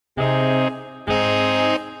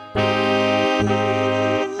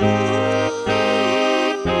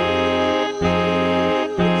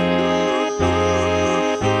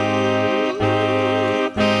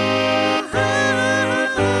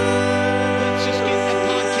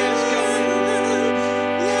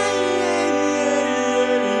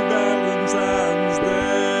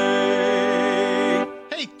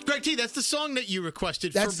song that you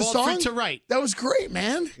requested That's for the Bald song? Freak to write. That was great,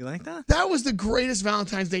 man. You like that? That was the greatest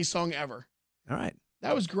Valentine's Day song ever. All right.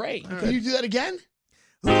 That was great. Can you do that again?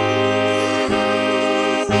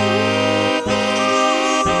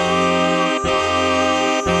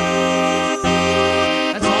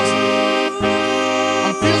 That's awesome.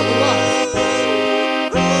 I'm feeling the love.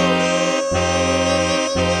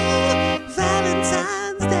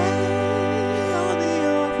 Valentine's Day on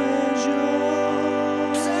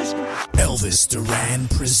the Elvis Duran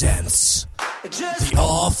presents The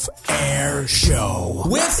Off-Air Show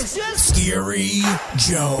with Scary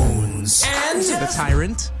Jones and the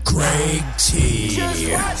Tyrant, Greg T.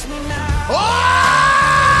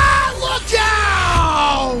 Oh, look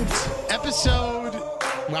out! Episode,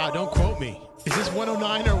 wow, don't quote me. Is this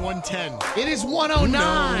 109 or 110? It is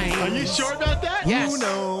 109. Are you sure about that? Yes. Who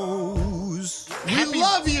knows? We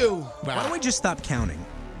love you. Why don't we just stop counting?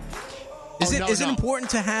 Is no, it no.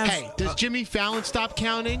 important to have? Hey, does Jimmy Fallon stop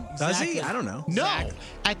counting? Does he? I don't know. No.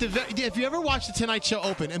 Exactly. If you ever watch the Tonight Show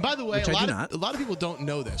open, and by the way, Which a I lot do of not. a lot of people don't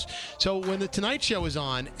know this. So when the Tonight Show is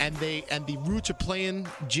on and the Roots are playing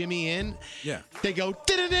Jimmy in, Yeah. they go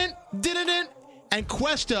did-it-in, and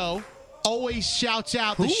Questo always shouts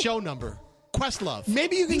out the show number. Questlove.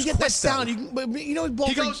 Maybe you can Who's get that Questo? sound. You know,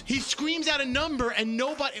 He goes. He screams out a number, and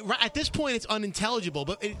nobody. Right, at this point, it's unintelligible.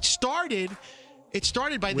 But it started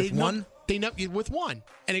by With one? They know with one,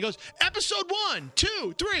 and he goes episode 1,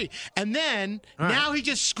 2, 3, and then now he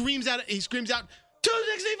just screams out. He screams out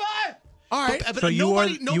 265. All right. But So you are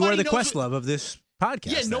nobody the knows what- Questlove of this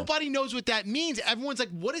podcast. Yeah, then. nobody knows what that means. Everyone's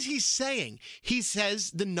like, "What is he saying?" He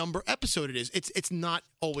says the number episode it is. It's not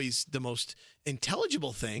always the most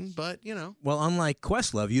intelligible thing, but you know. Well, unlike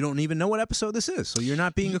Questlove, you don't even know what episode this is, so you're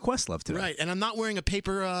not being a Questlove today. Right, and I'm not wearing a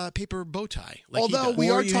paper bow tie. Like Although he does.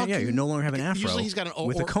 we Or are you, talking. yeah, you no longer have an afro. Usually he's got an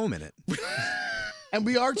with a comb in it. And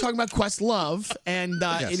we are talking about Questlove, and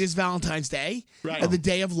Yes. it is Valentine's Day, Right. the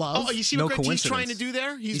day of love. Oh, you see No what Greg T's coincidence. trying to do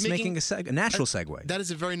there? He's making a natural segue. That is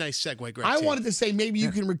a very nice segue, Greg I T. wanted to say maybe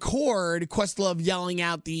you can record Questlove yelling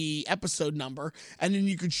out the episode number, and then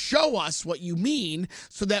you could show us what you mean,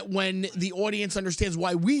 so that when the audience understands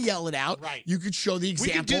why we yell it out, Right. you could show the We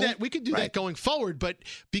example. could do that. We could do that going forward, but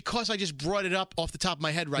because I just brought it up off the top of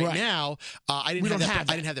my head right now, I didn't We have don't that. have I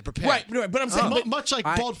that. didn't have that prepared. Right, but I'm saying, but- Much like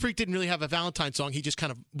Bald Freak didn't really have a Valentine song, he just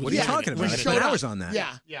kind of. What are you talking about? we It's showed been up. hours on that.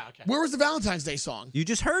 Yeah. Yeah, okay. Where was the Valentine's Day song? You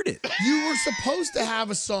just heard it. You were supposed to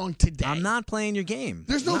have a song today. I'm not playing your game.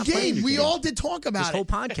 There's I'm no not playing game. your We game. all did talk about This it. whole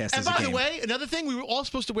podcast And is a by game. the way, another thing, we were all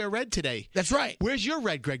supposed to wear red today. That's right. Where's your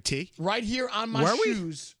red, Greg T? Right here on my Were we?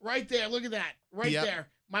 shoes. Right there. Look at that. Right Yep. there.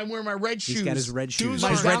 I'm wearing my red shoes. He's got his red shoes. My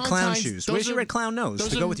His red clown Valentine's- shoes. those Where's your are- red clown nose those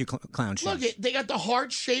to are- go with your clown shoes? Look, they got the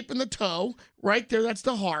heart shape in the toe. Right there, that's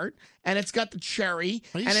the heart. And it's got the cherry.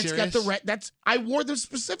 Are you and it's got the serious? red. I wore them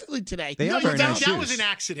specifically today. They No, are very that, nice that shoes. was an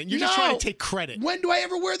accident. You're just trying to take credit. When do I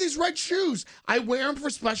ever wear these red shoes? I wear them for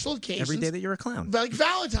special occasions. Every day that you're a clown. Like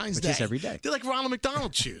Valentine's Which Day. is every day. They're like Ronald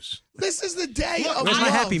McDonald shoes. This is the day Look, of Where's my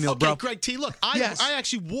love. Happy Meal, Okay, bro? Greg T, look, I Yes.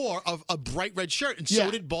 actually wore a bright red shirt, and Yeah.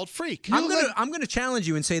 so did Bald Freak. I'm gonna challenge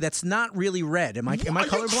you and say that's not really red. Am I Are you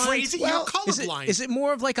colorblind? crazy? Well, You're colorblind. Is it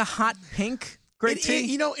more of like a hot pink, Greg T?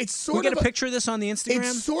 You know, it's Can we sort get of a picture of this on the Instagram?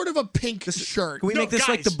 It's sort of a pink shirt. Can we No, make this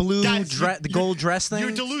like the guys, blue, guys, the gold dress thing?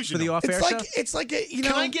 you're delusional. for the off-air It's show. like it's like a you know.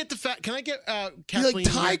 Can I get Kathleen?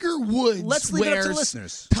 like Tiger Woods Let's leave it wears up to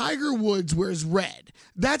listeners. Tiger Woods wears red.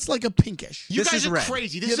 That's like a pinkish. You This guys is are red.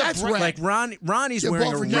 crazy. This Yeah, is that's a bright. red. Like Ronnie's Yeah, wearing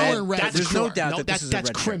a both are red. yellow and red. That's There's no correct. doubt that that's this is a that's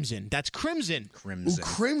red shirt. crimson. That's crimson. Crimson. Ooh,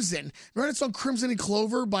 Crimson. Remember that song Crimson and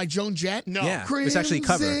Clover by Joan Jett? No. Yeah. Crimson It's actually a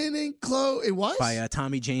cover. and Clover. It was? by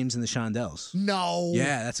Tommy James and the Shondells. No.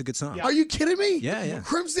 Yeah, that's a good song. Are you kidding me? Yeah, yeah.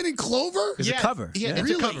 Crimson and Clover? It's a cover. Yeah, Yeah. it's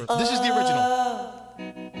Really? a cover. This is the original.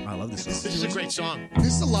 I love this This song. is a great song.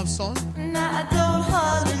 This is a love song. I don't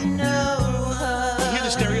hardly know her, You hear the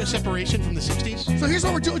stereo separation from the 60s? So here's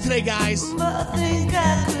what we're doing today, guys. but I think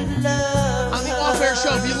I could love On the Off-Air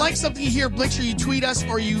Show, if you like something you hear, make sure you tweet us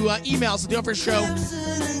or you email us at the Off-Air Show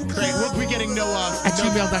Great. We'll be getting no at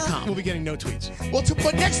gmail.com. We'll be getting no tweets. Well,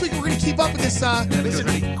 but next week we're going to keep up with this. Listen,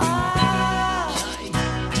 do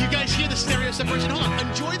you guys hear the stereo separation? Hold on.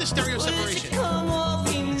 Enjoy the stereo separation.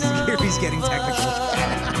 Here he's getting technical.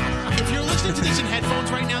 If you're listening to this in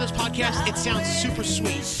headphones right now, this podcast, it sounds super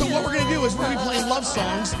sweet. So what we're going to do is we're going to be playing love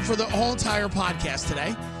songs for the whole entire podcast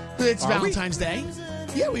today. It's Are we? Valentine's Day.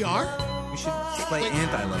 Yeah, we are. We should play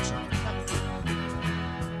anti-love song.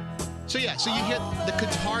 So yeah, so you hear the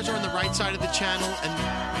guitars are on the right side of the channel,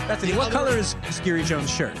 and Bethany, the what other- color is Scary Jones'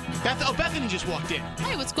 shirt? Bethany just walked in.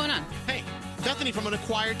 Hey, what's going on? Hey, Bethany from an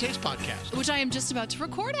Acquired Taste podcast. Which I am just about to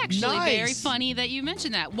record, actually. Nice. Very funny that you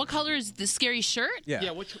mentioned that. What color is the scary shirt?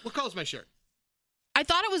 Yeah, what color's my shirt? I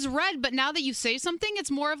thought it was red, but now that you say something, it's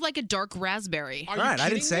more of like a dark raspberry. Are All right, you I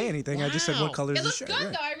didn't kidding say me? anything. I just said what color is It the looks shirt. good,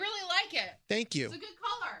 Yeah. though. I really like it. Thank you. It's a good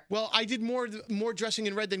color. Well, I did more dressing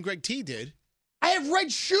in red than Greg T did. I have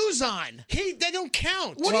red shoes on. They don't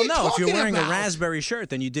count. What are Well, you no, if you're talking wearing about? a raspberry shirt,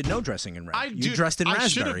 then you did no dressing in red. You dude, dressed in I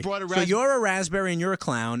should have raspberry. brought a So you're a raspberry and you're a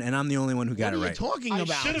clown, and I'm the only one who got What it are you right. talking I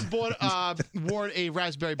about? should have worn a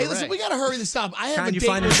raspberry Hey, beret. listen, we got to hurry this up. I have Can a you date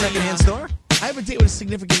find a with secondhand store? I have a date with a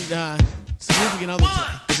significant other today.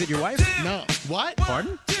 Is it your wife? No. What?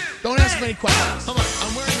 Pardon? Don't ask many questions. Hold on,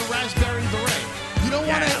 I'm wearing a raspberry beret. You don't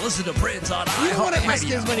want to. listen to Prince on You don't want to ask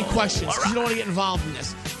iHeartRadio. as many questions because you don't want to get involved in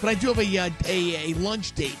this. But I do have a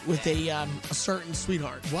lunch date with a certain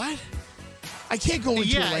sweetheart. What? I can't go into it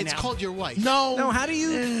Yeah, right it's now. called your wife. No, how do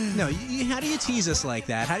you? How do you tease us like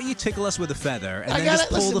that? How do you tickle us with a feather and I then gotta- just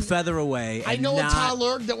pull the listen, feather away? I and know not, a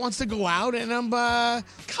Tyler that wants to go out, and I'm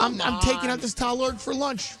taking out this Tyler for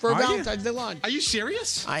lunch for Are you? Valentine's Day lunch. Are you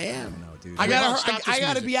serious? I am. No, dude. I Well, gotta. stop this I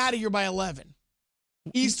gotta music. be out of here by 11.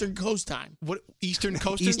 Eastern Coast time. What Eastern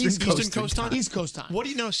Coast? Eastern Coast Coast time? East Coast time. What do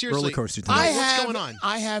you know? Seriously, Roller coaster time. What's going on?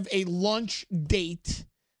 I have a lunch date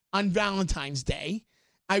on Valentine's Day.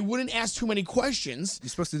 I wouldn't ask too many questions. You're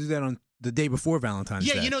supposed to do that on the day before Valentine's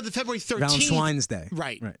Day. Yeah, you know the February 13th. Valenswine's Day.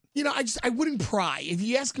 Right. You know, I wouldn't pry. If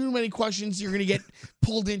you ask too many questions, you're going to get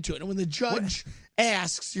pulled into it. And when the judge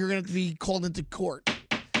asks, you're going to be called into court.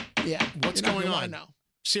 Yeah. What's You're not going gonna wanna on? know.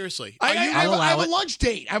 Seriously. I have a it. lunch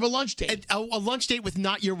date. I have a lunch date A lunch date with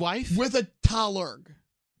not your wife? with a Talurg.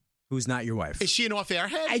 Who's not your wife? Is she an off-air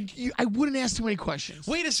head? I wouldn't ask too many questions.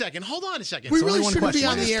 Wait a second. Hold on a second. We It's only really one shouldn't be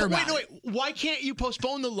question. on the air Wait, about no, it. wait. Why can't you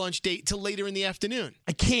postpone the lunch date till later in the afternoon?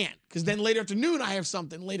 I can't, because then later afternoon I have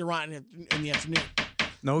something later on in the afternoon.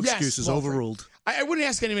 No Yes, excuses. Walford. Overruled. I wouldn't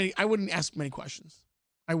ask many. I wouldn't ask many questions.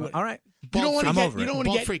 I would. All right. You don't want to I'm get. over You it. don't want to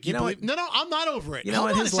Bald get. freak. you know believe- No, I'm not over it. You know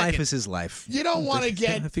Hold what? on His a life second. is his life. You don't want to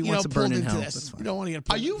get. If he wants to pulled burn in into hell, this. that's fine. You don't want to get. Are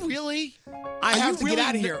Pulled you into really? I Are have you to really get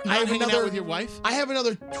out of here. not I have hanging out another. with your wife? I have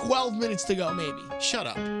another 12 minutes to go, maybe. Shut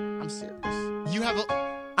up. I'm serious. You have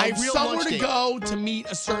a I have real somewhere lunch to date. go to meet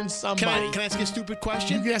a certain somebody. Can I ask you a stupid You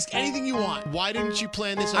question? can ask anything you want. Why didn't you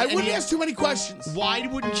plan this on I any wouldn't ask too many questions Why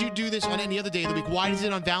wouldn't you do this on any other day of the week? Why is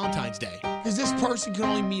it on Valentine's Day? because this person can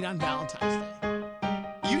only meet on Valentine's Day.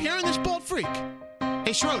 You hearing this, bald freak?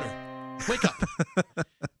 Hey, Schroeder, wake up.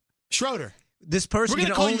 Schroeder. This We're person going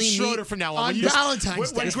to can call only you Schroeder meet. from now On on. When you-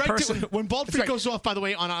 Valentine's when Day. Greg person- when Bald That's Freak right. goes off, by the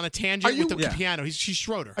way, on a Are tangent you- with the Yeah. piano, she's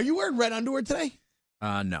Schroeder. Are you wearing red underwear today?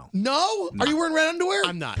 No. No? Are you wearing red underwear?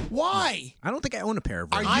 I'm not. Why? I don't think I own a pair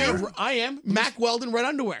of Are red. you? I am. Mac Weldon red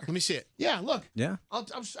underwear. Let me see it. Yeah, look. Yeah.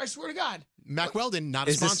 I swear to God. Mac Weldon, not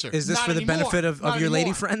a Is this sponsor. is this Not for the anymore. benefit of Not your lady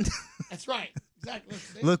anymore. friend? That's right.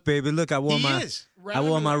 Exactly. Look, baby, look, I wore He my is. Red I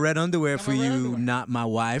wore my underwear. red underwear Got for my red you, underwear. not my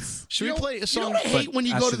wife. Should we You know- play a You know song? what I hate But when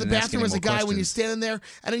you I go to the shouldn't ask bathroom any as a more guy when you're questions. standing there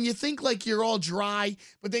and then you think like you're all dry,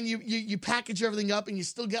 but then you package everything up and you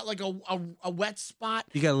still get like a wet spot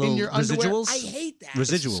You got a in little your underwear. residuals? I hate that.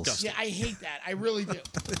 Residuals. disgusting. Yeah, I hate that. I really do.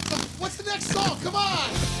 What's the next song? Come on.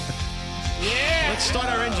 Let's start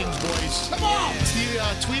our engines, boys. Come on.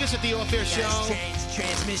 Tweet us at the Off Air Show.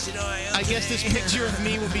 Transmission oil. I guess this picture of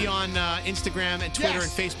me will be on Instagram and Twitter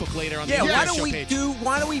Yes. and Facebook later on Yeah, the Off why Air don't Show we page.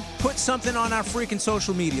 why don't we put something on our freaking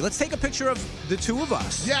social media? Let's take a picture of the two of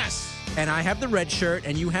us. Yes. And I have the red shirt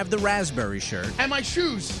and you have the raspberry shirt. And my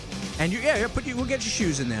shoes. And we'll get your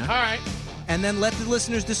shoes in there. All right. And then let the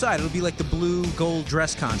listeners decide. It'll be like the blue gold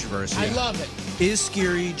dress controversy. I love it. Is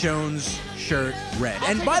Scary Jones' shirt red? I'll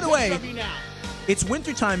And take by a the picture way, of you now. it's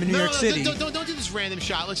wintertime in New No, York City. don't do this random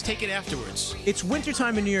shot. Let's take it afterwards. It's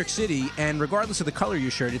wintertime in New York City, and regardless of the color of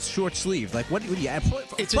your shirt, it's short sleeve. Like, what do you add?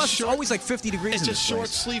 It's a Plus, short- it's always like 50 degrees It's in a this short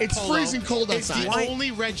place. sleeve It's polo. freezing cold It's outside. the Why-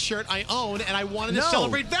 only red shirt I own, and I wanted to No,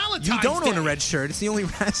 celebrate Valentine's you don't own a Day. red shirt. It's the only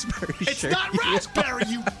raspberry It's shirt. not raspberry,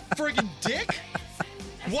 you friggin' dick.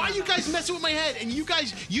 Why are you guys messing with my head? And you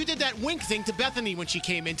did that wink thing to Bethany when she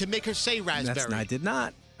came in to make her say raspberry. I did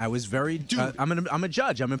not. I was very. Dude. I'm a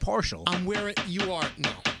judge. I'm impartial. I'm wearing. You are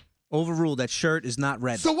no. Overruled. That shirt is not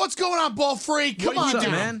red. So what's going on, ball freak? Come What are on, you up,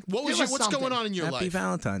 doing? man? What was Give your, us what's something. going on in your Happy life?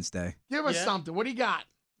 Valentine's Day. Give us Yeah? something. What do you got?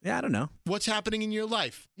 Yeah, I don't know. What's happening in your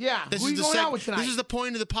life? Yeah. Who are you going out with tonight? This is the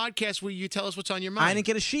point of the podcast where you tell us what's on your mind. I didn't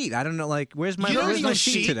get a sheet. I don't know. Like, where's my You don't where's need my no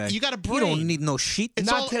sheet sheet. today? You got a You don't brain. need no sheet. It's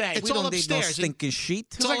Not all, today. It's we all don't need no upstairs. stinking sheet.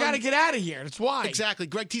 Because I got to get out of here. That's why. Exactly.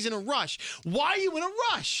 Greg T's in a rush. Why are you in a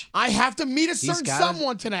rush? I have to meet a He's certain got a-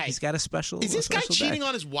 someone tonight. He's got a special. Is this guy special cheating day.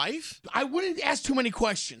 on his wife? I wouldn't ask too many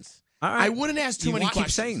questions. All right. I wouldn't ask too many keep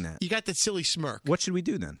questions. saying that. You got that silly smirk. What should we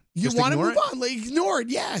do then? You Just want to ignore move it? on? Like, ignore it.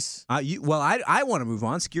 Yes. Well, I want to move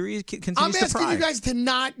on. Scary continues I'm to asking pry. you guys to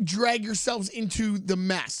not drag yourselves into the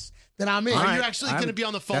mess that I'm in. Are you actually going to be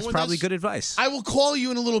on the phone That's with probably us? good advice. I will call you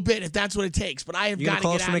in a little bit if that's what it takes, but I have You got gonna to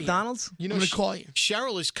call get us out from of McDonald's? You know, I'm going to call you.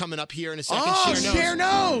 Cheryl is coming up here in a second. Oh, Cher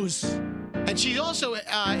knows. Cher knows. And she also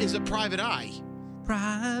is a private eye.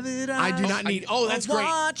 Private I do not need. Oh, that's great.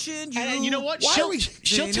 Watching you. And you know what? Why are we-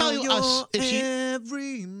 She'll tell you us if she.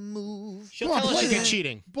 every move. She'll Come on, tell us play if you're that.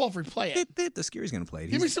 cheating. Ballfrey, play it. The Scary's gonna play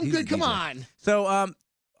it. Give me some good. the Come DJ. on. So,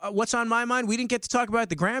 what's on my mind? We didn't get to talk about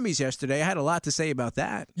the Grammys yesterday. I had a lot to say about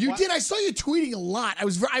that. You did. I saw you tweeting a lot. I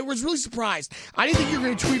was really surprised. I didn't think you were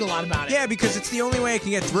going to tweet a lot about it. Yeah, because it's the only way I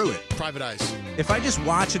can get through it. Private eyes. If I just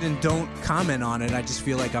watch it and don't comment on it, I just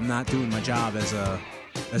feel like I'm not doing my job as a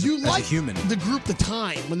human. The group The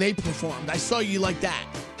Time when they performed. I saw you like that.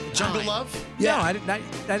 Jungle Time. Love? Yeah. No, I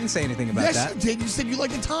didn't say anything about Yes, that. you did. You said you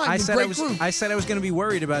liked The Time. I The said great I was. group. I said I was going to be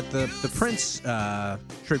worried about the Prince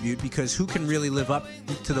tribute because who can really live up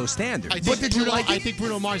to those standards? I think did you Bruno, like I it? think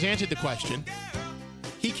Bruno Mars answered the question.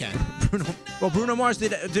 He can. Bruno Mars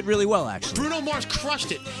did really well actually. Bruno Mars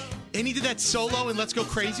crushed it. And he did that solo in Let's Go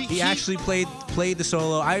Crazy. He actually played the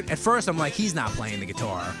solo. At first I'm like, he's not playing the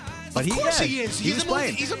guitar, but Of course he is. He was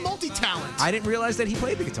playing. He's a multi-talent. I didn't realize that he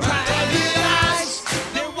played the guitar. Private eyes,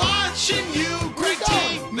 they're watching you. Great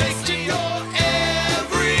take next to your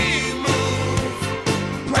every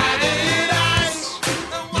move. Private eyes,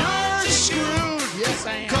 you're screwed. Yes,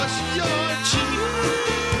 I am. 'Cause you're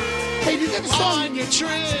cheating Hey, you got the song. on your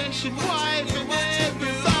Trish and wife and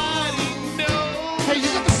everybody knows. Hey, you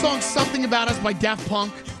got the song "Something About Us" by Daft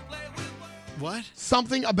Punk. What?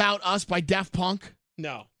 "Something About Us" by Daft Punk.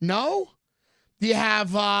 No. No. Do you have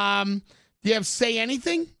 "Say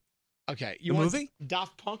Anything"? Okay. You The want movie?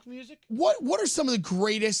 Daft Punk music? What are some of the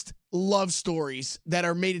greatest love stories that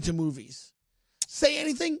are made into movies? "Say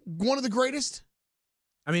Anything"? One of the greatest.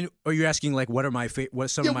 I mean, are you asking like what are my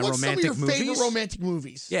what's some of my what's romantic some of your movies? favorite romantic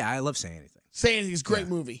movies? Yeah, I love Say Anything. "Say Anything" is a great Yeah.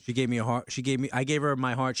 movie. She gave me a heart. I gave her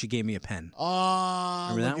my heart. She gave me a pen. Oh,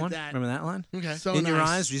 Remember that look one? at that. Remember that line? Okay. So In your nice.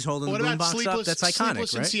 eyes, she's holding What the about boombox up. That's iconic,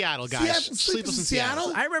 Sleepless in right? Seattle, guys? Sleepless in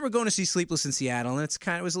Seattle? I remember going to see Sleepless in Seattle, and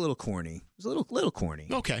it was a little corny. It was a little corny.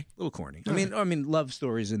 Okay. A little corny. I mean, love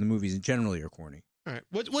stories in the movies generally are corny. All right.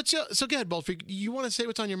 What's your, so go ahead, Bolfrey. You want to say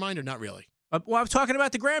what's on your mind or not really? Well, I'm talking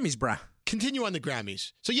about the Grammys, bruh. Continue on the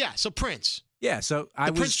Grammys. So Prince. Yeah, so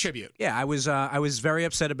I was Prince tribute. Yeah, I was very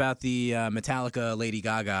upset about the Metallica Lady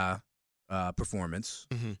Gaga performance.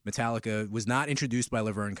 Mm-hmm. Metallica was not introduced by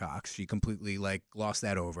Laverne Cox. She completely glossed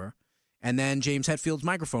that over. And then James Hetfield's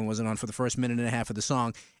microphone wasn't on for the first minute and a half of the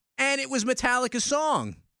song, and it was Metallica's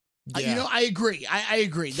song. Yeah. I agree. I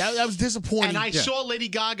agree. That was disappointing. And I saw Lady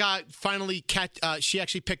Gaga finally she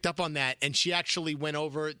actually picked up on that, and she actually went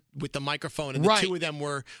over with the microphone, and the two of them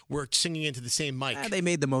were singing into the same mic. They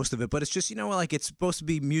made the most of it, but it's just, it's supposed to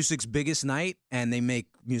be music's biggest night, and they make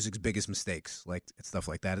music's biggest mistakes, like stuff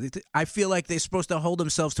like that. I feel like they're supposed to hold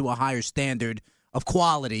themselves to a higher standard of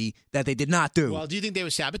quality that they did not do. Well, do you think they were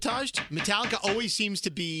sabotaged? Metallica always seems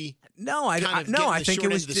to be. No, I think it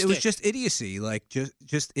was just idiocy,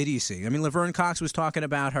 just idiocy. I mean, Laverne Cox was talking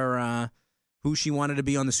about her who she wanted to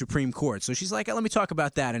be on the Supreme Court, so she's like, let me talk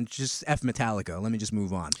about that and just F Metallica. Let me just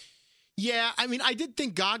move on. Yeah, I mean, I did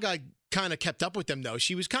think Gaga kind of kept up with them though.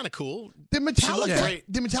 She was kind of cool. Did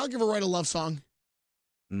Metallica ever write a love song?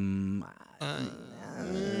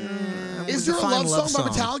 Is there a love song by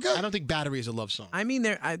Metallica? I don't think "Battery" is a love song. I mean,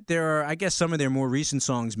 there are. I guess some of their more recent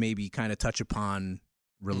songs maybe kind of touch upon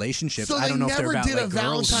relationships. So I don't know if they're about they never like did a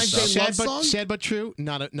girls and Valentine's Day stuff. love song? Sad but true.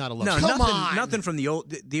 Not a love No, song. nothing from the old.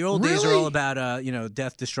 The old days are Really? all about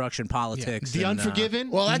death, destruction, politics. The and,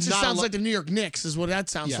 Unforgiven. Well, that just not a sounds lo- like the New York Knicks, is what that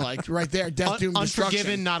sounds Yeah. like right there. Death, doom, destruction.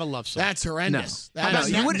 Unforgiven, not a love song. That's horrendous. No. How That about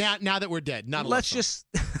is- you now, wouldn't- now that we're dead, not a let's love song.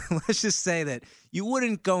 just let's just say that you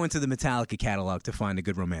wouldn't go into the Metallica catalog to find a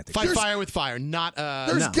good romantic. Fight song. fire with fire. Not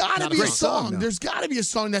There's no, got to not a be a great song. song, no. There's got to be a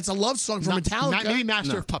song that's a love song for Metallica. Maybe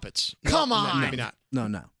Master No. of Puppets. Come No, on. maybe not. No.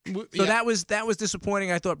 So Yeah. that was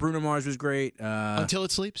disappointing. I thought Bruno Mars was great. Until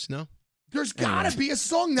It Sleeps. No. There's got to be a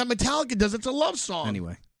song that Metallica does. It's a love song.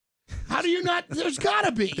 Anyway, How do you not? There's got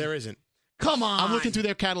to be. There isn't. Come on. I'm looking through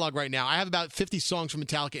their catalog right now. I have about 50 songs from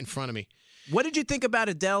Metallica in front of me. What did you think about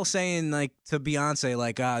Adele saying like to Beyonce,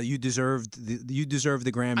 like you deserve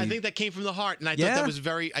the Grammy? I think that came from the heart, and I thought that was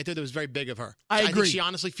very big of her. I agree. think she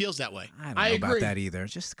honestly feels that way. I don't know about that either.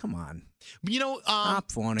 Just come on. You know,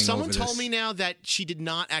 Stop fawning someone over told this. me now that she did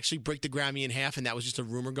not actually break the Grammy in half, and that was just a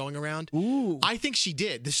rumor going around. Ooh. I think she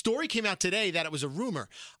did. The story came out today that it was a rumor.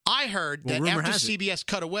 I heard that after CBS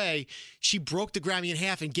cut away, she broke the Grammy in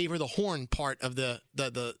half and gave her the horn part of the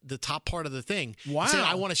top part of the thing. Wow. Saying,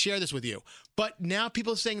 I want to share this with you. But now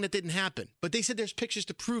people are saying that didn't happen. But they said there's pictures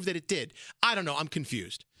to prove that it did. I don't know. I'm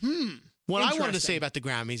confused. What I wanted to say about the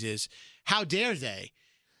Grammys is, how dare they?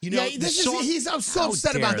 You know, I'm so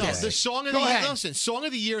upset about this. The song of the year. Listen, Song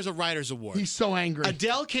of the Year is a writer's award. He's so angry.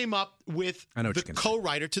 Adele came up with the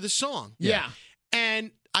co-writer to the song. Yeah. And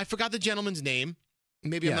I forgot the gentleman's name.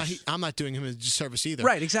 Maybe I'm not doing him a disservice either.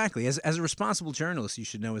 Right, exactly. As a responsible journalist, you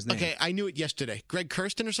should know his name. Okay, I knew it yesterday. Greg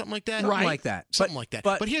Kirsten or something like that? Something like that. Something like that.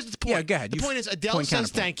 But here's the point. Yeah, go ahead. The point is, Adele says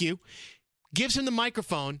thank you, gives him the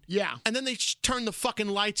microphone, and then they turn the fucking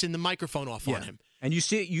lights and the microphone off on him. And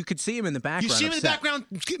you could see him in the background. You see him in the background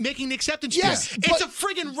making the acceptance speech. Yes, it's a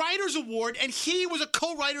friggin' writer's award, and he was a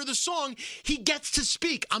co-writer of the song. He gets to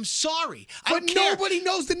speak. I'm sorry. But nobody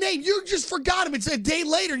knows the name. You just forgot him. It's a day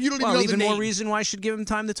later. You don't even know the name. Even more reason why I should give him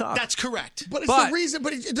time to talk. That's correct. But it's the reason.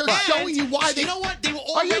 But they're showing you why they. You know what? They were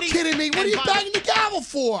already. Are you kidding me? What are you banging the gavel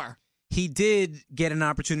for? He did get an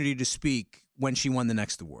opportunity to speak when she won the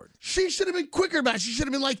next award. She should have been quicker about it. She should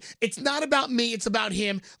have been like, it's not about me, it's about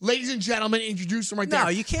him. Ladies and gentlemen, introduce him right there. No,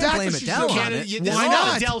 you can't blame Adele on it. Why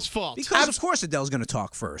not? Adele's fault. Because of course Adele's going to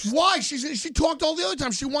talk first. Why? She talked all the other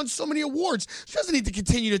time. She won so many awards. She doesn't need to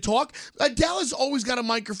continue to talk. Adele has always got a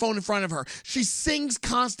microphone in front of her. She sings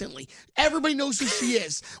constantly. Everybody knows who she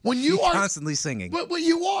is. When you are constantly singing. But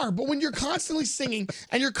you are. But when you're constantly singing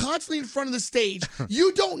and you're constantly in front of the stage,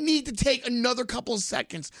 you don't need to take another couple of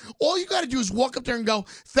seconds. All you got to do is walk up there and go,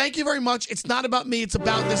 thank you very much. It's not about me. It's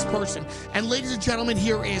about this person. And ladies and gentlemen,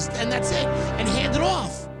 here is, and that's it. And hand it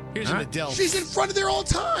off. Here's an Adele. She's in front of there all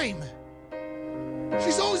the time.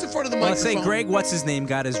 She's always in front of the microphone. Let's say Greg, what's his name,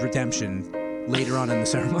 got his redemption later on in the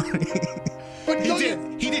ceremony. But he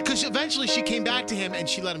did, because eventually she came back to him and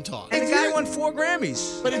she let him talk. And the guy won 4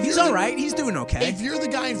 Grammys. But he's all right. He's doing okay. If you're the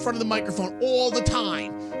guy in front of the microphone all the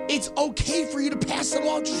time, it's okay for you to pass it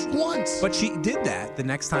off just once. But she did that the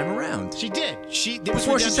next time around. She did.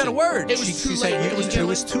 Before she said a word. It was too late. It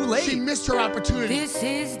was too late. She missed her opportunity. This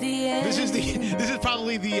is the end. This is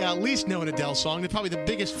probably the least known Adele song. It's probably the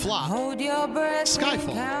biggest flop. Hold your breath.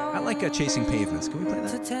 Skyfall. I like Chasing Pavements. Can we play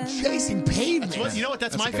that? Chasing Pavements. You know what?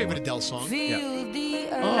 That's my favorite Adele song.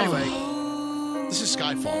 Anyway, this is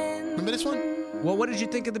Skyfall. Remember this one? Well, what did you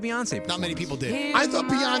think of the Beyonce performance? Not many people did. I thought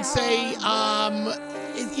Beyonce,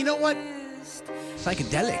 you know what?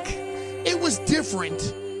 Psychedelic. It was different.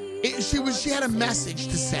 She had a message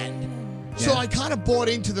to send. So I kind of bought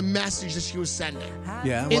into the message that she was sending.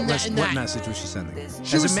 Yeah. What message was she sending?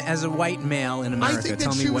 As a white male in America,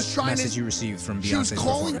 tell me what message you received from Beyonce's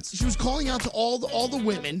performance. She was calling out to all the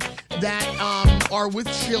women that are with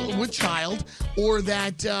child or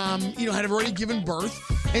that had already given birth,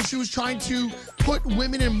 and she was trying to put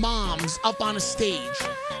women and moms up on a stage.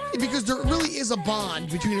 Because there really is a bond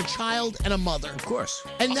between a child and a mother. Of course.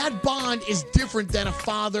 And that bond is different than a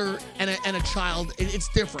father and a child. It's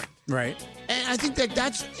different. Right. And I think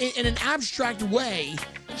that's, in an abstract way,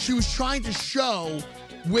 she was trying to show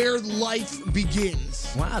where life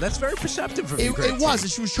begins. Wow, that's very perceptive of you, Greg. It was.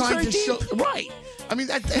 And she was trying to show. Right. I mean,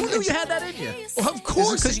 who knew you had that in you? Well, of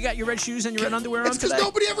course. Because you got your red shoes and your red underwear on today? It's because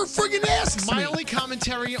nobody ever friggin' asks My me. only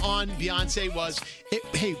commentary on Beyonce was,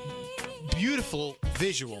 beautiful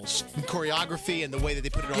visuals and choreography and the way that they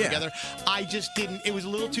put it all together. I just didn't. It was a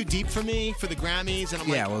little too deep for me for the Grammys, and I'm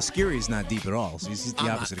like, well, Skeery's not deep at all. So he's the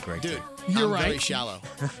opposite of Greg. Dude, You're I'm right. very shallow.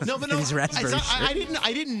 No, but no, He's raspberry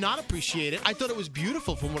I did not appreciate it. I thought it was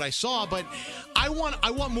beautiful from what I saw, but I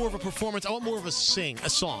want more of a performance. I want more of a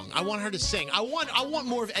song. I want her to sing. I want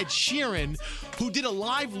more of Ed Sheeran, who did a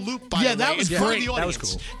live loop by the way, that was in front of great. the That was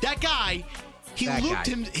audience. cool. That guy. He looped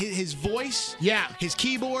his voice, his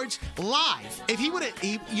keyboards live. If he would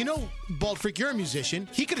have, Bald Freak, you're a musician.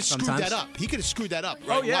 He could have screwed that up. He could have screwed that up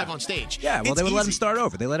live on stage. Yeah, well, they would let him start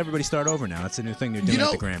over. They let everybody start over now. That's a new thing they're doing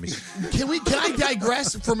at the Grammys. Can I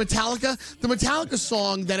digress for Metallica? The Metallica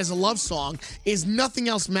song that is a love song is Nothing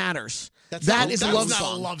Else Matters. That is a love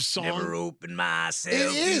song. Not a love song. Never open myself.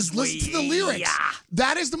 It is. Listen to the lyrics.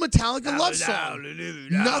 That is the Metallica love song.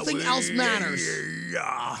 Nothing else matters.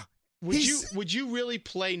 Would you really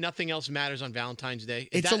play Nothing Else Matters on Valentine's Day?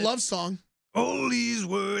 It's a love song. All these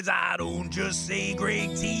words I don't just say,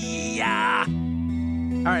 Greg T. All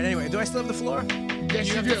right, anyway, do I still have the floor? Yes,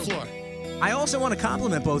 You have do. the floor. I also want to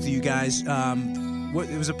compliment both of you guys.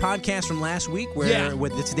 It was a podcast from last week where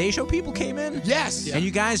the Today Show people came in. Yes. And you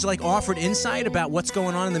guys offered insight about what's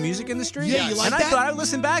going on in the music industry. Yeah, you like and that? I thought I would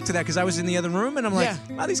listen back to that because I was in the other room and I'm like,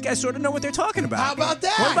 wow, these guys sort of know what they're talking about. How about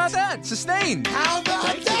that? What about that? Sustained. How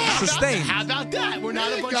about that? Sustained. How about that? We're not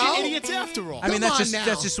There a you bunch go. of idiots after all. I mean, Come that's on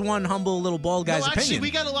just now. one humble little bald guy's actually, opinion.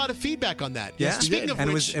 we got a lot of feedback on that. Yeah. Speaking of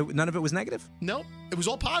and which, none of it was negative? no, it was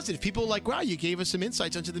all positive. People were like, wow, you gave us some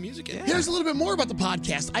insights into the music industry. Here's a little bit more about the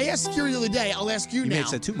podcast. I asked Kiri the other day. I'll ask you You now. may have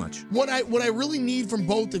said too much. What I really need from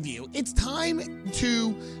both of you, it's time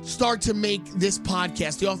to start to make this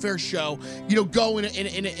podcast, the Off Air Show, go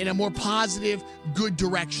in a more positive, good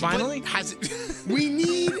direction. Finally? Has it? We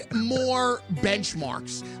need more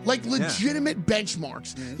benchmarks, like legitimate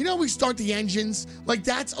benchmarks. We start the engines, like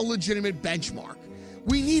that's a legitimate benchmark.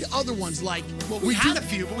 We need other ones like we had a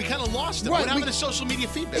few, but we kind of lost them. Right, What happened to social media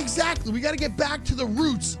feedback? Exactly. We got to get back to the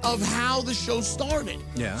roots of how the show started.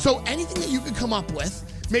 Yeah. So anything that you could come up with,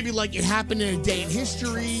 maybe like it happened in a day in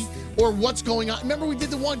history or what's going on. Remember we did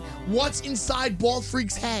the one, what's inside Bald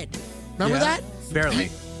Freak's head? Remember that? Barely.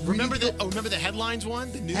 Remember the headlines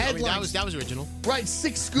one? The news, I mean, Headlines. that was original. Right,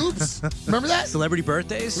 6 scoops. Remember that? Celebrity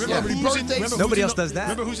birthdays? Remember Yeah. who's in- Birthdays. remember Nobody who's in else the- does that.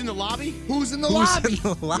 Remember who's in the lobby? Who's in the Who's lobby? in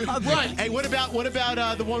the lobby? Right. Hey, what about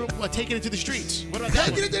the one taking it to the streets? What about that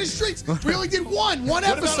Taking one? it to the streets. We only did one What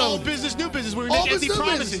about episode. old business, new business, where we All make empty business, new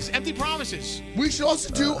promises? business. Empty promises. We should also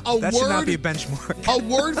do a That should not word, be a benchmark. a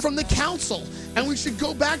word from the council, and we should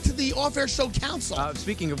go back to the Off Air Show council.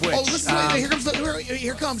 Speaking of which, Oh, listen!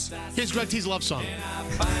 Here comes. Here's Greg T's love song.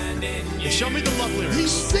 Show me the love lyrics. He's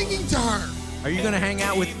singing to her. are you going to hang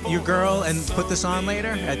out with your girl and put this on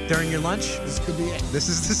later during your lunch? This could be it. This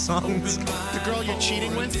is the song. The girl you're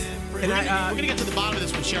cheating with. We're gonna get to the bottom of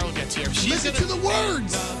this when Cheryl gets here. She's Listen gonna, to the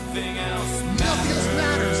words. Nothing else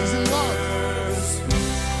matters. He's in love.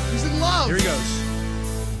 He's in love. Here he goes.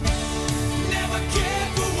 Never care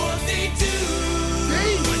for what they do.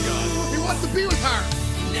 See? Oh my God. He wants to be with her.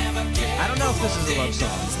 I don't know if this is a love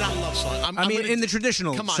song. It's not a love song. I mean, in the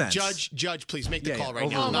traditional Come on, sense. Judge, please make the call right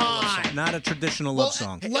now. overrule. Not a love song. Not a traditional love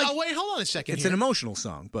song. Wait, hold on a second. It's here. an emotional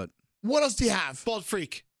song, but What else do you have? Bald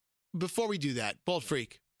Freak. Before we do that, Bald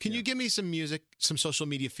Freak, can you give me some music, some social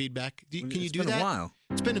media feedback? Can you it's do been that? a while.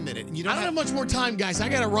 It's been a minute. And you I don't have much more time, guys. I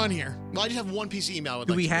got to run here. Well, I just have one piece of email.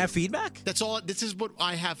 Do we have feedback? That's all. This is what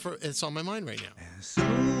I have for. It's on my mind right now. Social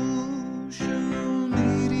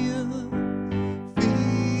media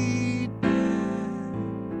feedback.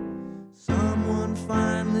 Someone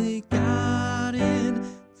finally got in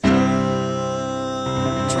touch.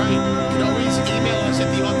 That's right. You can always email us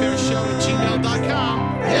at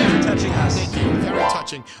theoffairshow@gmail.com. Very touching us. Thank you. Very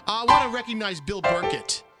touching. I want to recognize Bill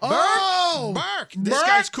Burkett. Oh! Burke. This Burke?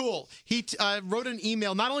 guy's cool. He wrote an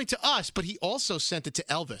email not only to us, but he also sent it to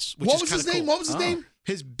Elvis. Which What is was his kinda name? cool. What was his name?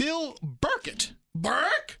 His Bill Burkett.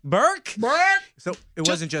 Burke? Burke? Burke? So it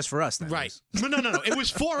wasn't just for us then. Right. No. It was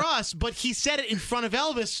for us, but he said it in front of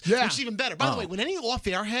Elvis, Yeah. which is even better. By the way, when any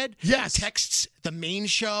off-air head texts the main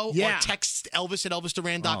show or texts Elvis at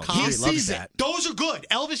elvisduran.com, Oh, he loves that. Those are good.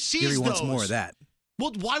 Elvis sees Gary those. wants more of that.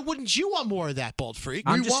 Well, why wouldn't you want more of that, Bald Freak?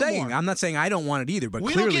 I'm We just want saying. more. I'm not saying I don't want it either, but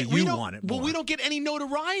We don't clearly get- we you don't- want it Well, more. we don't get any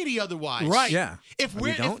notoriety otherwise. Right. Yeah. If We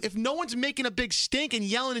we're don't? if no one's making a big stink and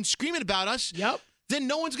yelling and screaming about us, Yep. then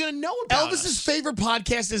no one's going to know about us. Elvis's favorite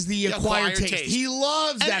podcast is the Acquired Taste. He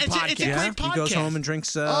loves And that it's a podcast. great He goes podcast. home and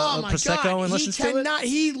drinks Oh my Prosecco God. and listens he to it. cannot,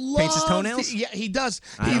 He loves Paints his toenails? Yeah, he does.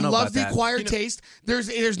 I He don't know loves about the that. Acquired Taste.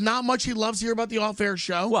 There's not much he loves here about the off-air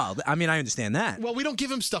show. Well, I mean, I understand that. Well, we don't give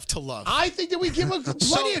him stuff to love. I think that we give him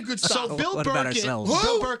plenty of good stuff. So Bill What about Burkett, ourselves?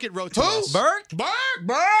 Bill Burkett wrote to Who? us. Burke.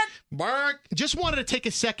 Just wanted to take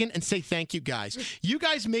a second and say thank you, guys. You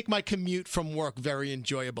guys make my commute from work very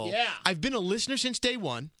enjoyable. Yeah. I've been a listener since day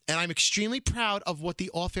one, and I'm extremely proud of what the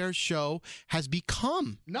off-air show has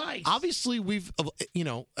become. Nice. Obviously, we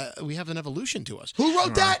have an evolution to us. Who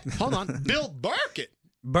wrote that? Hold on. Bill Burkett.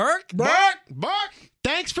 Burke? Burke.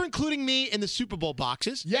 Thanks for including me in the Super Bowl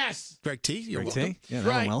boxes. Yes. Greg T, you're Greg welcome. T? Yeah,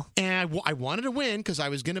 Right. well. And I wanted to win because I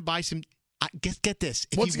was going to buy some. Get this.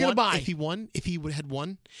 If What's he gonna buy? If he had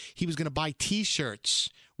won, he was going to buy T-shirts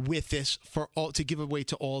with this to give away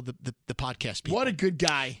to all the podcast people. What a good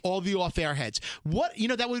guy. All the off-air heads.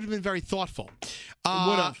 That would have been very thoughtful.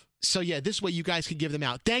 Would've. So yeah, this way you guys could give them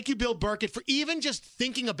out. Thank you, Bill Burkett, for even just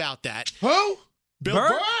thinking about that. Who? Bill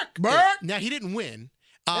Burke? Burke. Now he didn't win,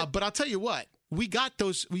 but I'll tell you what. We got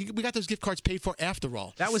those. We got those gift cards paid for after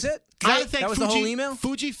all. That was it? Gotta thank That was the whole email?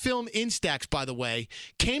 Fujifilm Instax, by the way,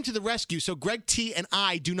 came to the rescue, so Greg T and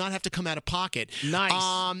I do not have to come out of pocket.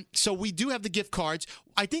 Nice. So we do have the gift cards.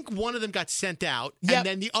 I think one of them got sent out, Yep. and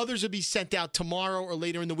then the others will be sent out tomorrow or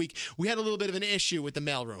later in the week. We had a little bit of an issue with the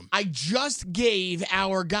mailroom. I just gave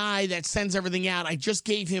our guy that sends everything out, I just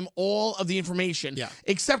gave him all of the information. Yeah.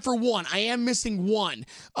 Except for one. I am missing one.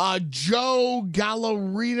 Joe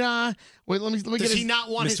Gallerina. Wait, let me get Does his... he not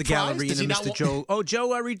want Mr. his prize? Gallerina, Does he not Mr. want- Joe. Oh,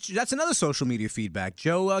 Joe reached. That's another social media feedback.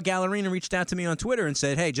 Joe Gallerina reached out to me on Twitter and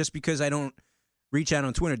said, "Hey, just because I don't reach out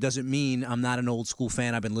on Twitter doesn't mean I'm not an old school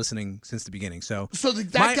fan. I've been listening since the beginning." So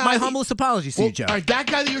that guy, my humblest apologies to you, Joe. All right, that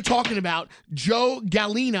guy that you're talking about, Joe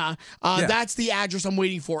Galina, Yeah. that's the address I'm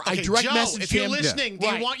waiting for. I Okay, direct Joe, messaged if you're him. listening, do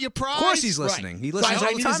Right. you want your prize? Of course he's listening. Right. He So listens I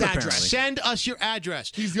all need the his time, address. apparently. Send us your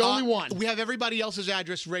address. He's the only one. We have everybody else's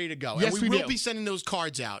address ready to go. Yes, and we we will do. be sending those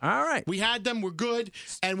cards out. All right. We had them. We're good,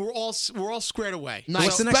 and we're all squared away. Nice.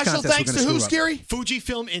 What's the next Special contest thanks we're to gonna who, screw up? Scary?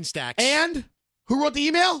 Fujifilm Instax. And who wrote the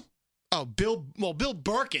email? Oh, Bill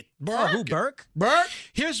Burkett. Oh, who, Burke? Burke.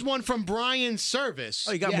 Here's one from Brian Service.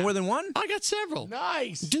 Oh, you got Yeah. more than one? I got several.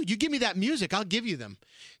 Nice. Dude, you give me that music, I'll give you them.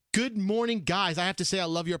 Good morning, guys. I have to say I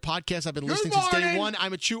love your podcast. I've been Good listening since day morning. one.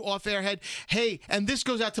 I'm a true off-air head. Hey, and this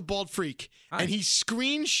goes out to Bald Freak. Hi. And he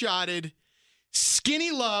screenshotted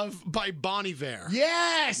Skinny Love by Bon Iver.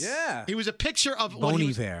 Yes. Yeah. It was a picture of Bon he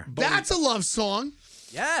was- Iver. That's a love song.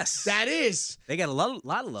 Yes. That is. They got a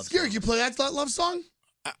lot of love. Scary, songs. you play that love song?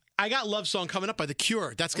 I got Love Song coming up by The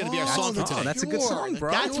Cure. That's going to be our Oh, song for The today. that's a good song,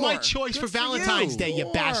 bro. That's my Cure. choice Good for for Valentine's you. Day, you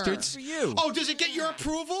Cure. bastards. For you. Oh, does it get your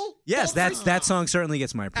approval? Yes, Bald Freak? that song certainly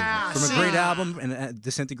gets my approval. From see. a great album and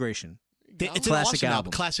Disintegration. It's Classic an awesome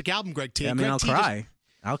album. Classic album, Greg T. Yeah, I mean, Greg I'll T just- cry.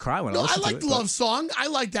 I'll cry when I No, I listen like to the it. love song. I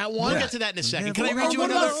like that one. We'll get to that in a second. Can I Never read you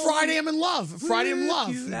What another? about Friday I'm in Love? Friday I'm in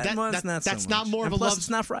Love. That one's not so that's not much. more of And a plus love. It's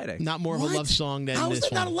not Friday. Not more of a What? love song than How is this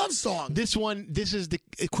that one. not a love song? This is the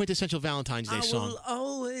quintessential Valentine's Day song.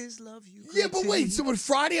 always love you. Yeah, but wait. So, when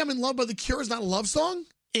Friday I'm in Love by The Cure is not a love song?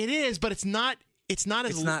 It is, but it's not. It's not.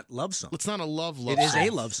 It's not love song. It's not a love. It is song. a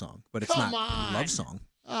love song, but it's Come not on. a love song.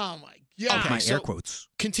 Oh my Okay, God. My so- air quotes.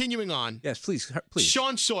 Continuing on. Yes, please.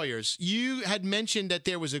 Sean Sawyers, you had mentioned that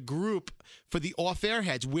there was a group for the off-air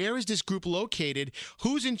heads. Where is this group located?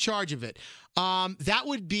 Who's in charge of it? That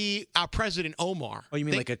would be our president, Omar. Oh, you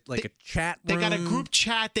mean like a chat They room? got a group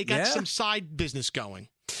chat. They got Yeah. some side business going.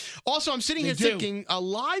 Also, I'm sitting here They do. thinking a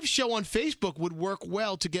live show on Facebook would work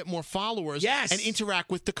well to get more followers Yes. and interact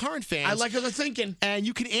with the current fans. I like how they're thinking. And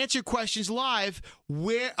you can answer questions live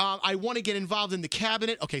where I want to get involved in the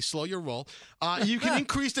cabinet. Okay, slow your roll. You can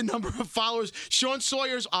increase the number of followers. Sean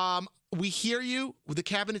Sawyers, we hear you. The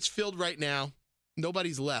cabinet's filled right now.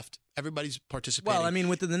 Nobody's left. Everybody's participating. Well, I mean,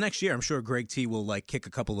 within the next year, I'm sure Greg T will kick a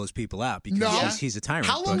couple of those people out because No. he's a tyrant.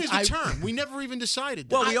 how long but- is the term? We never even decided.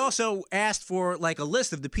 Well, that. we also asked for a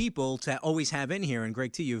list of the people to always have in here, and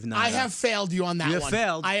Greg T, you've not. I have failed you on that You have one.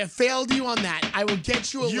 failed. I have failed you on that. I will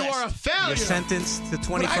get you a You list. are a failure. You're sentenced to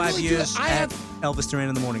 25 really do- years I at have- Elvis Duran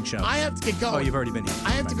in the Morning Show. I have to get going. Oh, you've already been here.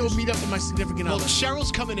 I have to go meet up with my significant Well, other.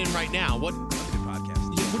 Cheryl's coming in right now. What Good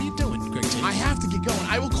podcast. are you doing, Greg T? I have to get going.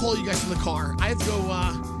 I will call you guys from the car. I have to go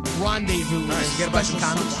rendezvous. All right, you gotta buy some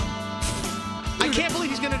special condoms? someone. I can't believe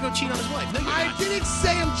he's going to go cheat on his wife. No, you're I not. didn't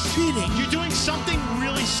say I'm cheating. You're doing something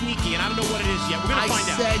really sneaky, and I don't know what it is yet. We're going I to find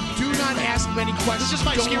out. said do not ask many questions. This is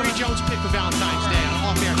my Don't Scary wanna- Jones pick for Valentine's Day on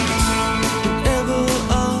off-air. Whenever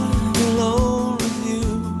I'm alone with you,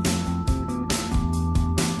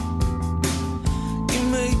 you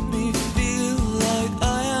make me feel like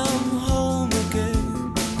I am home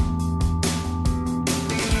again.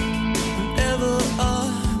 Whenever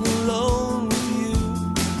I'm alone with you,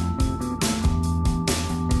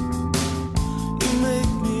 you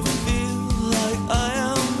make me feel like I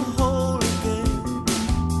am whole again.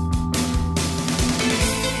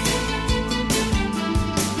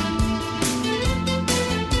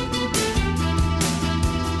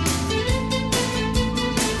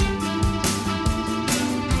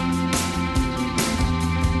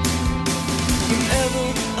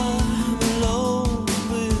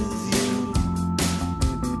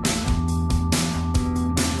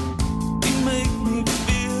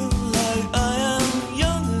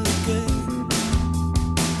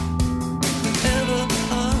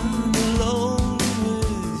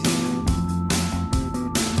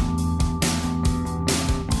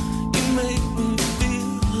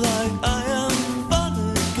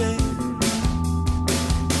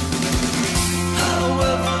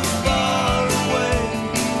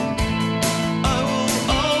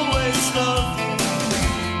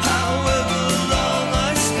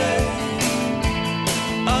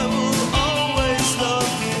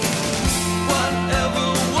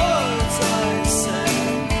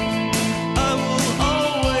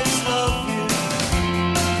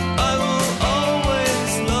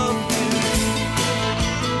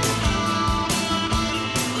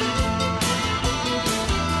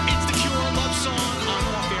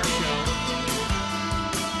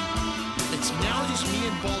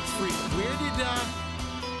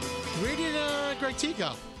 T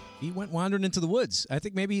go? He went wandering into the woods. I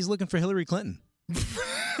think maybe he's looking for Hillary Clinton.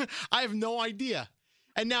 I have no idea.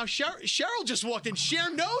 And now Cheryl just walked in.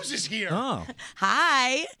 Cher Knows is here. Oh.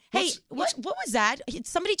 Hi. Hey, what was that?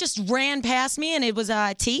 Somebody just ran past me and it was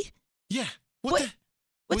T? Yeah. What's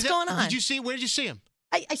going on? Did you see? Where did you see him?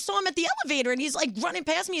 I saw him at the elevator and he's like running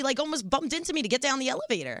past me, like almost bumped into me to get down the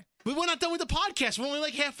elevator. We're not done with the podcast. We're only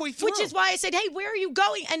like halfway through. Which is why I said, hey, where are you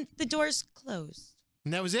going? And the door's closed.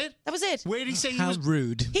 And that was it? That was it. Where did he say How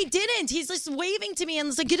rude. He didn't. He's just waving to me and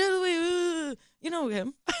it's like, get out of the way. You know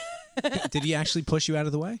him. Did he actually push you out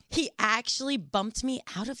of the way? He actually bumped me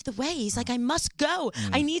out of the way. He's like, I must go.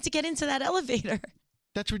 I need to get into that elevator.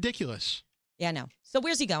 That's ridiculous. Yeah, no. So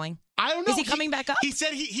where's he going? I don't know. Is he coming back up? He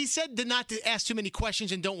said not to ask too many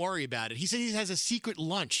questions and don't worry about it. He said he has a secret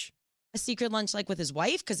lunch. A secret lunch like with his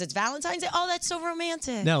wife because it's Valentine's Day? Oh, that's so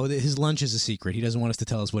romantic. No, his lunch is a secret. He doesn't want us to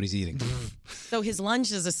tell us what he's eating. So his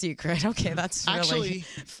lunch is a secret. Okay, that's really Actually,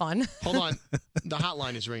 fun. Hold on. The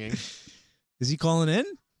hotline is ringing. Is he calling in?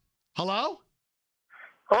 Hello?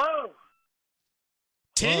 Hello.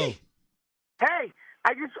 T? Whoa. Hey,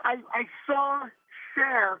 I saw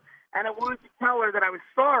Cher, and I wanted to tell her that I was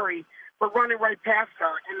sorry for running right past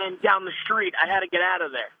her, and then down the street, I had to get out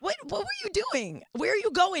of there. What were you doing? Where are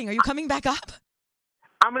you going? Are you coming back up?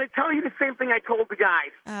 I'm going to tell you the same thing I told the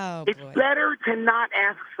guys. Oh, It's boy. better to not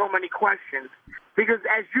ask so many questions because,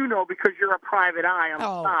 as you know, because you're a private eye on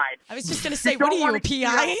the side. I was just going to say, You what are don't you,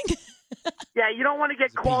 wanna- PIing? Yeah, you don't want to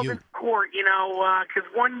get called into court, because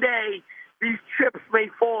one day these chips may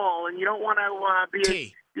fall, and you don't want to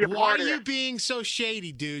be a Why part are of you it. being so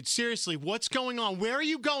shady, dude? Seriously, what's going on? Where are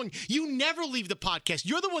you going? You never leave the podcast.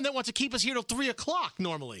 You're the one that wants to keep us here till 3 o'clock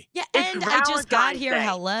normally. Yeah, It's and I just got Valentine's here. Day.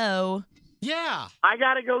 Hello. Yeah. I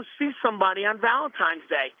got to go see somebody on Valentine's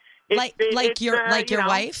Day. Like your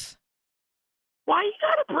wife? Why you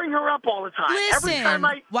got to bring her up all the time? Every Listen,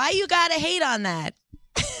 time why you got to hate on that?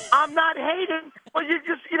 I'm not hating, but you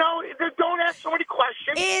just, don't ask so many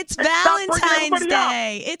questions. It's and stop bringing Valentine's everybody up.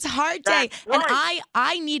 Day. It's Heart Day. That's And right.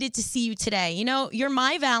 I needed to see you today. You're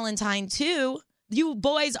my Valentine too. You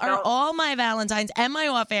boys are all my Valentines and my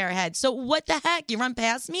off-air head. So what the heck? You run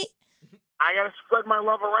past me? I got to spread my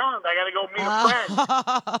love around. I got to go meet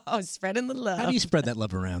a friend. Oh, spreading the love. How do you spread that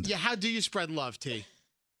love around? Yeah, how do you spread love, T?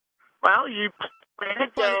 Well,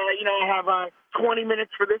 I have 20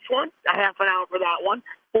 minutes for this one, a half an hour for that one,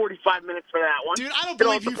 45 minutes for that one. Dude, I don't It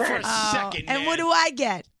all believe you for a depends. second, And man. what do I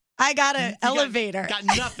get? I got an elevator. Got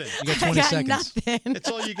nothing. You got 20 I got seconds. nothing. That's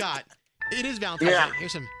all you got. It is Valentine's Yeah. Day.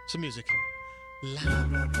 Here's some music.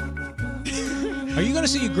 Are you going to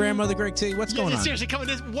see your grandmother, Greg T? What's going on? Seriously, come on.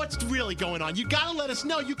 What's really going on? You gotta let us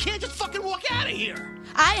know. You can't just fucking walk out of here.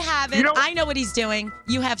 I have it. You know- I know what he's doing.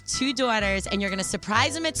 You have 2 daughters, and you're going to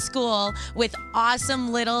surprise them at school with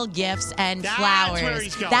awesome little gifts and That's flowers. where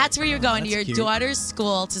he's going. That's where you're going to That's your cute. daughter's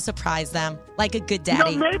school to surprise them, like a good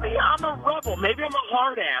daddy. Maybe I'm a rebel. Maybe I'm a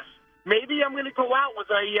hard ass. Maybe I'm going to go out with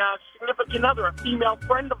a significant other, a female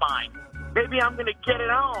friend of mine. Maybe I'm going to get it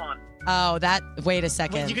on. Oh, wait a What,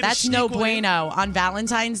 second. you gonna That's no sneak one in? bueno. On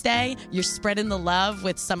Valentine's Day, you're spreading the love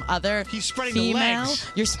with some other He's spreading the female.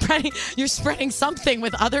 legs. You're spreading something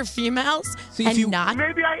with other females See, if and you- not.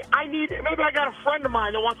 Maybe I got a friend of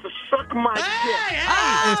mine that wants to suck my dick.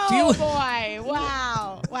 Hey! If you- Oh boy!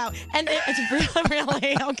 Wow! And it's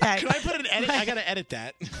really okay. Can I put an edit? I gotta edit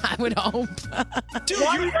that. I would hope. Dude,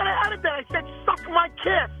 Why you got to edit that? I said suck my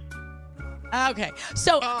kiss. Okay,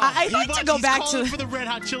 so I'd like to go he's back calling to. for the Red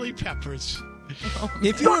Hot Chili Peppers.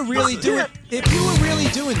 If you were really doing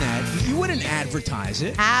that, you wouldn't advertise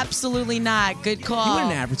it. Absolutely not. Good call. You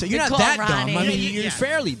wouldn't advertise. You're Good not call, that Ronnie. dumb. I mean, Yeah. you're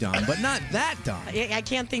fairly dumb, but not that dumb. I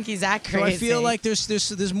can't think he's that So crazy. I feel like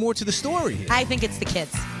there's more to the story here. I think it's the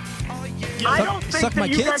kids. I don't think suck my that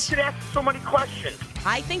you guys kids? should ask so many questions.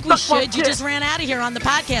 I think we Suck my should. You dick. just ran out of here on the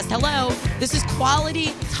podcast. Hello. This is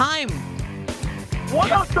quality time. What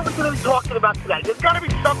else are we going to be talking about today? There's got to be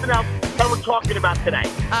something else that we're talking about today.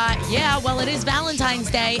 Yeah, well, it is Valentine's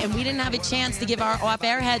Day, and we didn't have a chance to give our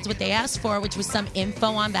off-air heads what they asked for, which was some info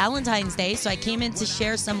on Valentine's Day. So I came in to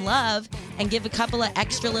share some love and give a couple of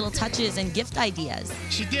extra little touches and gift ideas.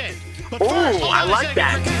 She did. But Ooh, first, hold I on a like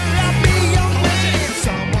second. that.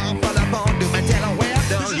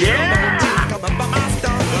 Yeah!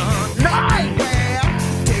 Nice!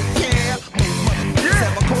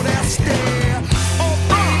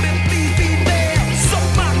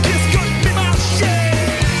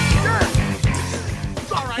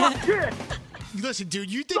 All right. Yeah. Listen,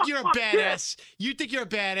 dude, you think you're a badass. You think you're a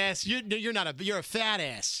badass. You're not you're a fat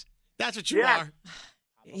ass. That's what you Yeah. are.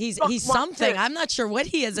 He's Suck my something. dick. I'm not sure what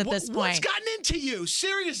he is at this What's point. gotten into you?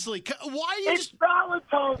 Seriously. Why are you It's just...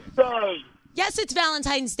 Valentine's Day. Yes, it's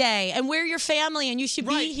Valentine's Day, and we're your family, and you should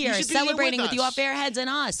be here celebrating with the off-air heads and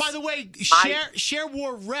us. By the way, Cher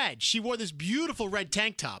wore red. She wore this beautiful red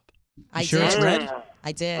tank top. I sure did. it's red?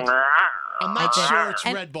 I did. I'm not sure it's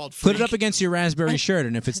red, bald freak. Put it up against your raspberry shirt,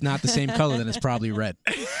 and if it's not the same color, then it's probably red.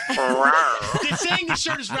 They're saying the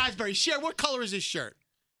shirt is raspberry. Cher, what color is this shirt?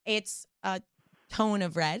 It's a tone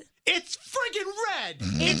of red. It's friggin' red.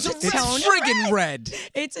 It's a It's tone friggin' of red.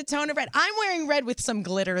 It's a tone of red. I'm wearing red with some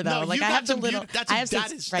glitter though. No, like you I got have the some little.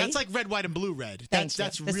 That's like red, white, and blue red.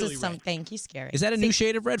 That's really red. Thank you, Scary. Is that a new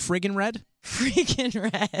shade of red? Friggin' red? Freaking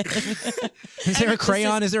red. Is there a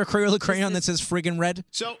crayon? Is there a Crayola crayon that says friggin' red?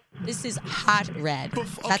 So this is hot red.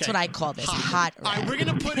 That's what I call this. Hot red. All right,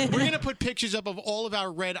 we're gonna put pictures up of all of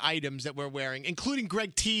our red items that we're wearing, including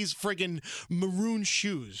Greg T's friggin' maroon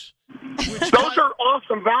shoes. Those are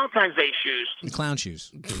awesome Valentine's Day shoes. The clown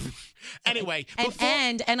shoes. Anyway,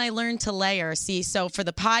 and I learned to layer. See, so for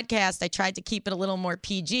the podcast, I tried to keep it a little more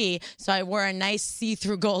PG. So I wore a nice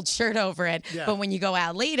see-through gold shirt over it. Yeah. But when you go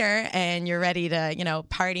out later and you're ready to,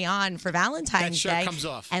 party on for Valentine's that shirt Day, comes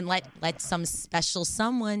off. and let some special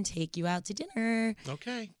someone take you out to dinner.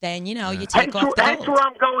 Okay. Then you take off the That's gold. where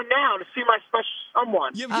I'm going now to see my special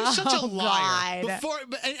someone. Yeah, you're such a liar. God.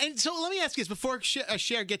 And so let me ask you this before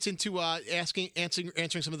Cher gets into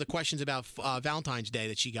answering some of the questions about Valentine's Day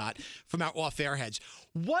that she got from our off-air heads.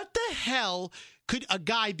 What the hell could a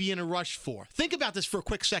guy be in a rush for? Think about this for a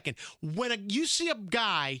quick second. When you see a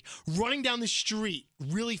guy running down the street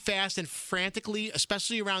really fast and frantically,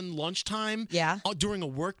 especially around lunchtime, during a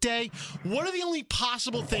workday, what are the only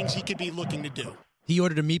possible things he could be looking to do? He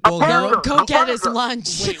ordered a meatball hero. Go get his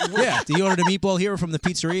lunch. Yeah, he ordered a meatball hero from the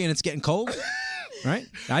pizzeria and it's getting cold. Right?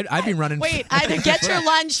 I've been running. Wait, either get your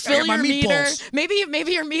lunch, fill your meter. Meatballs.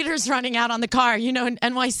 Maybe your meter's running out on the car.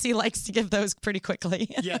 NYC likes to give those pretty quickly.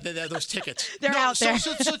 Yeah, they're those tickets. They're out there.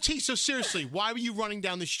 So seriously, why were you running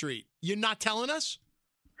down the street? You're not telling us?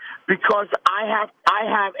 Because I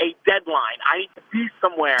have a deadline. I need to be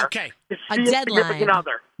somewhere. Okay. To see a significant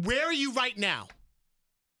other. Where are you right now?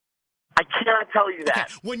 I cannot tell you that.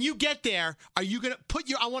 Okay. When you get there, are you gonna put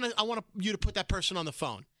your? I want you to put that person on the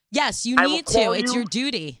phone. Yes, you need to. It's your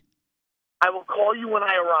duty. I will call you when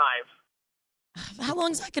I arrive. How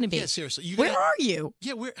long is that going to be? Yeah, seriously. Where are you?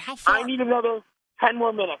 Yeah, how far? I need another 10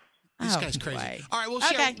 more minutes. This guy's crazy. Boy. All right, well,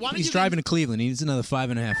 Cher, why don't He's driving to Cleveland. He needs another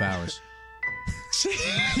 5.5 hours.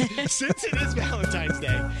 Since it is Valentine's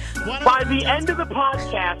Day, by the end of the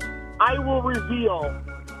podcast, I will reveal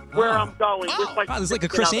where I'm going. This is like a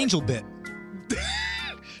Chris Angel bit.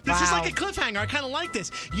 This is like a cliffhanger. I kind of like this.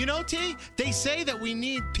 T, they say that we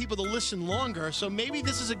need people to listen longer, so maybe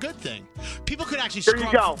this is a good thing. People could actually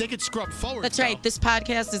scrub. They could scrub forward. That's right. This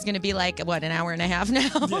podcast is going to be like, an hour and a half now?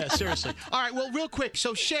 Yeah, seriously. All right, well, real quick.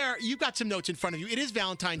 So, Cher, you've got some notes in front of you. It is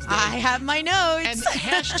Valentine's Day. I have my notes. And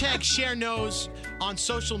hashtag Cher knows on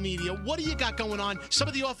social media. What do you got going on? Some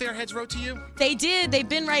of the off-air heads wrote to you? They did. They've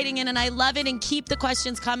been writing in, and I love it, and keep the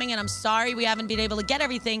questions coming, and I'm sorry we haven't been able to get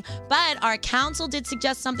everything, but our council did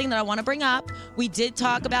suggest something that I want to bring up. We did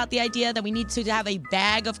talk about the idea that we need to have a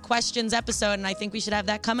bag of questions episode, and I think we should have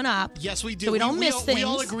that coming up. Yes, we do. So we don't miss things. We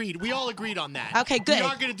all agreed. We all agreed on that. Okay, good. We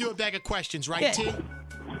are going to do a bag of questions, right, Good.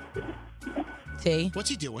 T? T? What's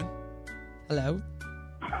he doing? Hello?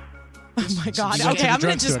 Oh my God. He's going Okay, to I'm the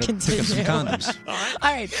going to just drugstore to pick continue. up some condoms.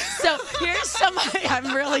 All right. So here's some.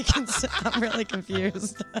 I'm really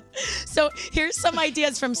confused. So here's some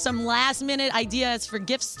ideas from some last minute ideas for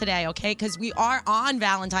gifts today. Okay, because we are on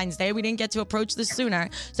Valentine's Day. We didn't get to approach this sooner.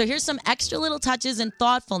 So here's some extra little touches and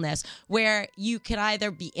thoughtfulness where you could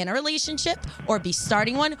either be in a relationship or be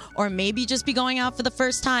starting one, or maybe just be going out for the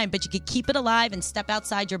first time, but you could keep it alive and step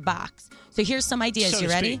outside your box. So here's some ideas. So you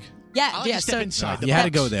to ready? speak. Yeah, I'll step inside the you had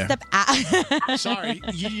to box. go there. Step out. Sorry,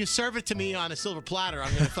 you serve it to me on a silver platter.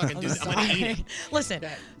 I'm gonna fucking do that. I'm gonna eat it. Listen,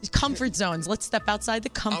 comfort zones. Let's step outside the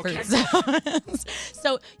comfort zones.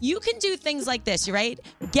 So you can do things like this, right?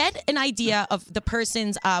 Get an idea of the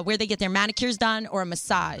person's where they get their manicures done or a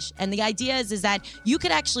massage, and the idea is that you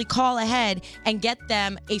could actually call ahead and get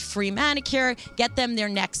them a free manicure, get them their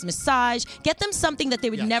next massage, get them something that they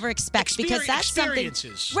would never expect, because that's something,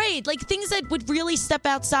 right? Like things that would really step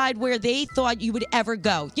outside where they thought you would ever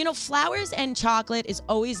go. Flowers and chocolate is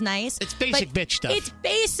always nice. It's basic bitch stuff. It's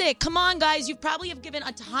basic. Come on, guys. You probably have given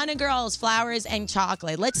a ton of girls flowers and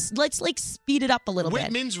chocolate. Let's like speed it up a little bit.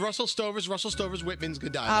 Whitman's, Russell Stover's, Whitman's,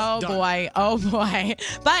 Godiva. Oh boy.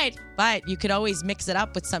 But you could always mix it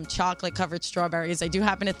up with some chocolate-covered strawberries. I do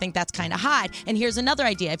happen to think that's kind of hot. And here's another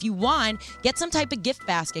idea. If you want, get some type of gift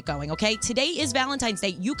basket going, okay? Today is Valentine's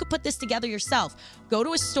Day. You could put this together yourself. Go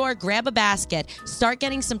to a store, grab a basket, start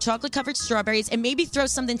getting some chocolate chocolate covered strawberries, and maybe throw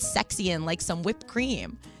something sexy in, like some whipped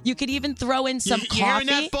cream. You could even throw in some coffee. You hearing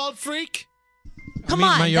that, bald freak? Come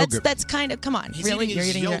on, that's kind of, come on. He's really? eating You're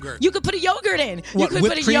his eating yogurt. You could put a yogurt in. What, you could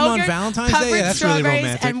whipped put a cream on yogurt, Valentine's Day? covered Yeah, that's really strawberries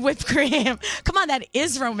romantic. and whipped cream. Come on, that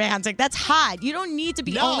is romantic. That's hot. You don't need to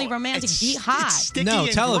be only romantic. Be hot. It's sticky No,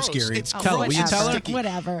 and tell her, gross. Scary. It's Tell her. Will you tell her? sticky.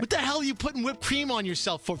 Whatever. What the hell are you putting whipped cream on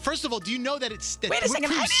yourself for? First of all, do you know that it's Wait a second. I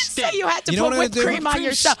cream didn't stinks. say you had to You know put what I'm whipped gonna do? cream on Whipped cream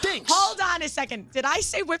yourself. stinks. Hold on a second. Did I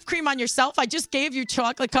say whipped cream on yourself? I just gave you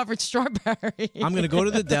chocolate covered strawberry. I'm going to go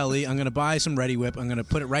to the deli. I'm going to buy some Ready Whip. I'm going to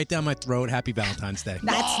put it right down my throat. Happy Valentine's Day.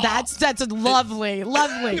 That's lovely.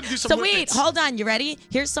 gonna do some So wait, whippets. hold on. You ready?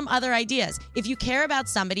 Here's some other ideas. If you care about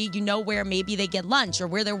somebody, you know where maybe they get lunch or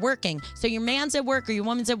where they're working. So your man's at work or your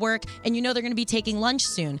woman's at work, and you know they're going to be taking lunch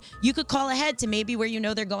soon. You could call ahead to maybe where you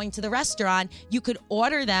know they're going to the restaurant. You could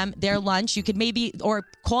order them their lunch. You could maybe, or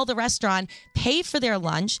call the restaurant, pay for their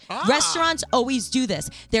lunch. Restaurants always do this.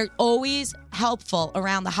 They're always helpful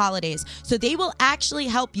around the holidays. So they will actually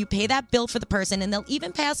help you pay that bill for the person, and they'll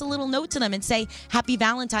even pass a little note to them and say, Happy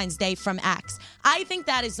Valentine's Day from X. I think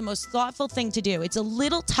that is the most thoughtful thing to do. It's a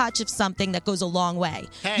little touch of something that goes a long way.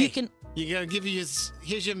 Hey, you can. you gotta give you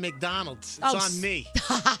here's your McDonald's. It's Oh, on me.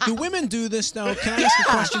 Do women do this, though? Can I ask a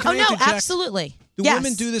question? Can Oh I no, interject? absolutely. Do Yes.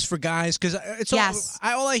 women do this for guys? Because it's Yes.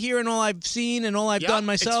 all I hear and all I've seen and all I've Yep, done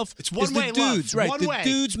myself it's is one-way the dudes, love. right? One the way.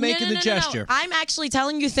 dudes making No. the gesture. I'm actually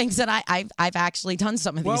telling you things that I've actually done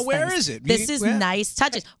some of these Well, where things. is it? This is Where? nice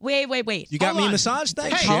touches. Wait. You got Hold me a on. massage?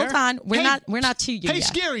 Thanks, Hey, Cher. Hold on. We're not to you Hey, yet.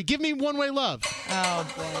 Scary, give me one-way love. Oh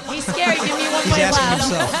boy. He's scary. Give me one He's way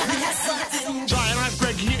asking love. himself. Sorry, I don't have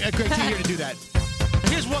Greg T here to do that.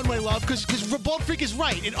 Here's one-way love, because Bald Freak is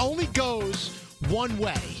right. It only goes one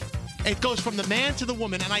way. It goes from the man to the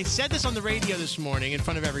woman, and I said this on the radio this morning in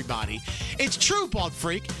front of everybody. It's true, Bald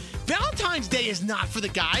Freak. Valentine's Day is not for the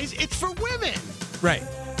guys. It's for women. Right.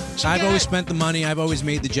 So I've get always it. spent the money. I've always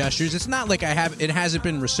made the gestures. It's not like it hasn't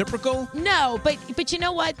been reciprocal. No, but you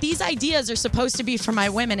know what? These ideas are supposed to be for my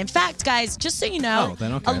women. In fact, guys, just so you know, Oh,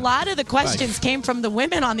 then okay. a lot of the questions came from the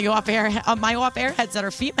women on the my off-air heads that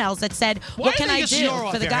are females that said, Why "What are can they I just do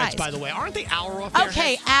your for the off-air guys?" heads, by the way, aren't they our off-air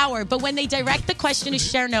Okay, heads? hour. But when they direct the question to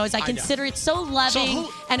Cher knows, I know. consider it so loving who-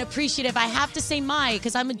 and appreciative. I have to say my,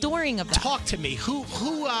 because I'm adoring of them. Talk to me. Who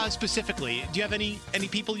specifically? Do you have any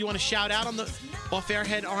people you want to shout out on the off-air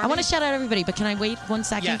head army? I want to shout out everybody, but can I wait 1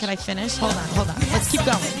 second? Yes. Can I finish? Hold on. Let's keep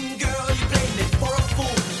going. Girl, you played me for a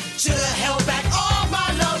fool. Should've held back all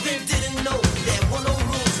my love and didn't know there were no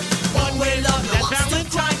rules. One-way love. That's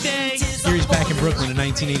Valentine's Day. Here he's back in Brooklyn in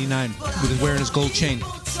 1989 wearing his gold chain.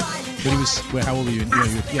 But he was, how old were you?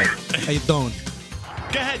 Yeah. How you doing?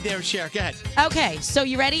 Go ahead there, Cher. Go ahead. Okay, so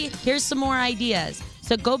you ready? Here's some more ideas.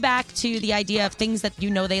 So go back to the idea of things that you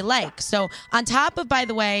know they like. So on top of, by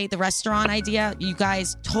the way, the restaurant idea, you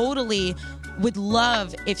guys totally would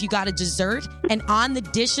love if you got a dessert, and on the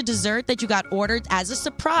dish of dessert that you got ordered as a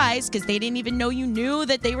surprise, because they didn't even know you knew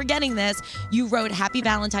that they were getting this, you wrote Happy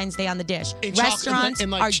Valentine's Day on the dish. Restaurants in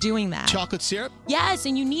like are doing that. Chocolate syrup? Yes,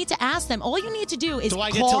 and you need to ask them. All you need to do is Do I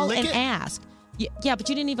get to call lick and it? ask. Yeah, but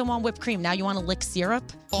you didn't even want whipped cream. Now you want to lick syrup?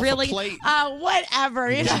 Off a Really? plate. Whatever.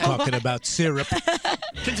 You He's know. talking about syrup.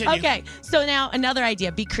 Continue. Okay, so now another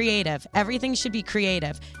idea. Be creative. Everything should be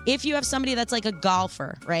creative. If you have somebody that's like a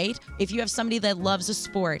golfer, right? If you have somebody that loves a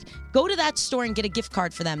sport, go to that store and get a gift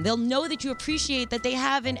card for them. They'll know that you appreciate that they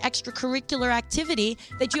have an extracurricular activity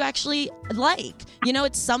that you actually like. You know,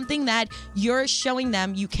 it's something that you're showing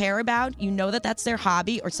them you care about. You know that that's their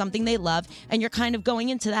hobby or something they love, and you're kind of going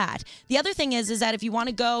into that. The other thing is that if you want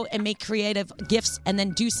to go and make creative gifts and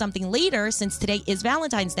then do something later, since today is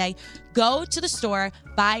Valentine's Day, go to the store,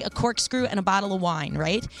 buy a corkscrew and a bottle of wine,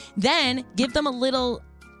 right? Then give them a little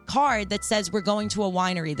card that says we're going to a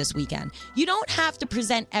winery this weekend. You don't have to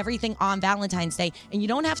present everything on Valentine's Day, and you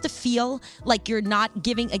don't have to feel like you're not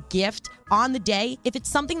giving a gift on the day if it's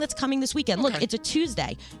something that's coming this weekend. Look, it's a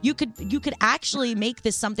Tuesday. You could actually make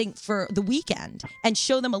this something for the weekend and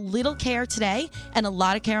show them a little care today and a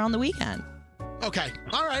lot of care on the weekend. Okay.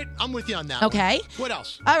 All right. I'm with you on that. Okay? What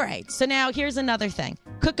else? All right. So now here's another thing.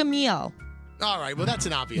 Cook a meal. All right. Well, that's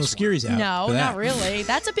an obvious Well, one. Scary's out. No, for that. not really.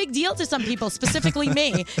 That's a big deal to some people, specifically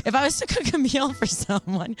me. If I was to cook a meal for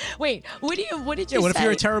someone. Wait, what did you Yeah, say? what if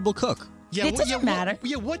you're a terrible cook? Yeah, It doesn't matter.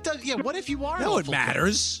 What if you are? an No, it awful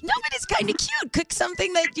matters. No, but it's kind of cute. Cook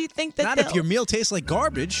something that you think that Not they'll... if your meal tastes like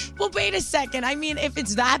garbage. Well, wait a second. I mean, if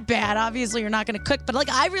it's that bad, obviously you're not going to cook. But like,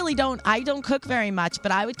 I don't cook very much.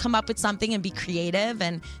 But I would come up with something and be creative.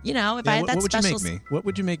 And you know, if I had what that would special. you make me? What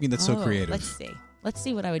would you make me that's so Oh, creative? Let's see. Let's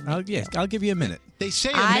see what I would make you. I'll give you a minute. They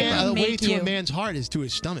say I a would way make to you- a man's heart is to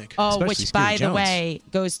his stomach. Oh, Especially which, Scary by the Jones. way,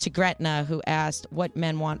 goes to Gretna, who asked what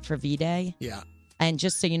men want for V-Day. Yeah. And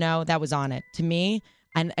just so you know, that was on it. To me,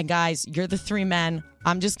 and guys, you're the three men.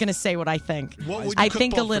 I'm just gonna say what I think. What would you I cook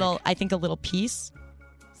think a Bald little. Freak? I think a little peace,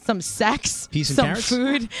 some sex, Peas and some carrots?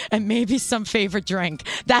 food, and maybe some favorite drink.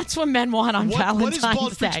 That's what men want on What Valentine's does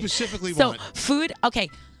Bald Freak Day. specifically so want? food. Okay,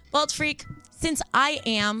 Bald Freak. Since I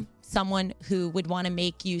am someone who would want to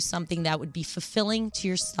make you something that would be fulfilling to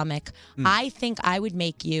your stomach, I think I would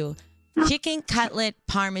make you chicken cutlet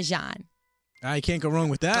parmesan. I can't go wrong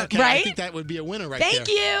with that. Okay, I Right? think that would be a winner right Thank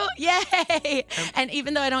there. you. Yay. And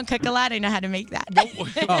even though I don't cook a lot, I know how to make that.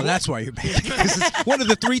 Oh, that's why you're baking. This is one of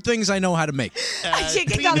the 3 things I know how to make.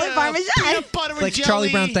 Chicken cutlet parmesan. Peanut butter and Like jelly.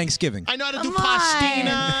 Charlie Brown Thanksgiving. I know how to do Come on.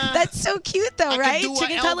 pastina. That's so cute, though, I could right? do a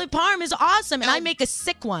Chicken el- cutlet parm is awesome, and I el- make a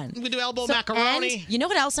sick one. We do elbow So- macaroni. And you know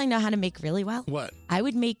what else I know how to make really well? What? I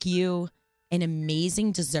would make you an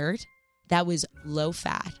amazing dessert that was low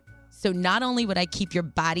fat. So not only would I keep your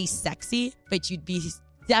body sexy, but you'd be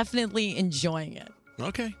definitely enjoying it.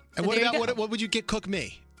 Okay. So And what there you about go. what would you cook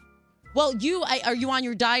me? Well, are you on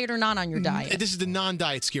your diet or not on your diet? This is the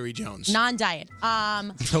non-diet Scary Jones. Non-diet.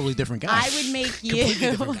 Totally different guy. I would make Completely you.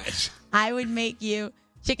 different guys. I would make you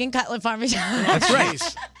chicken cutlet parmesan. That's right.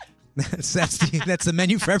 Jeez. that's the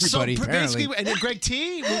menu for everybody, so apparently. basically, and then Greg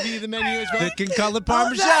T will be the menu as well. Chicken cutlet Oh,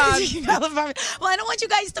 parmesan. no, chicken cutlet parmesan. Well, I don't want you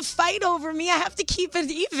guys to fight over me. I have to keep it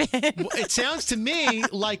even. Well, it sounds to me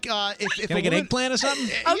like if Can I get eggplant or something?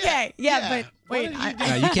 Okay, yeah, but Why wait, don't you I- do-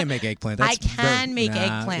 No, you can't make eggplant. I That's can make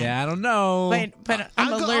eggplant. Yeah, I don't know. but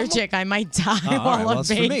I'm I'll go- allergic. I might die all right, while well, I'm it's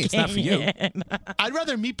for me. It's not for you. baking it. I'd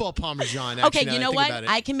rather meatball parmesan. Actually, Okay, now you that know I think what? about it.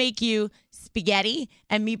 I can make you spaghetti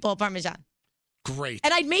and meatball parmesan. Great.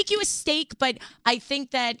 And I'd make you a steak, but I think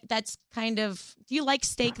that's kind of. Do you like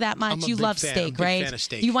steak that much? I'm a You big love fan. I'm a steak, big right? fan of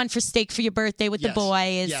steak. You went for steak for your birthday with Yes. the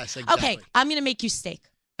boys. Yes, Okay, exactly. I'm gonna make you steak.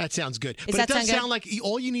 That sounds good. Does But that it does sound good? sound like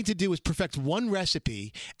all you need to do is perfect one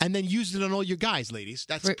recipe and then use it on all your guys, ladies.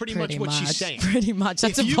 That's pretty much what she's saying. Pretty much.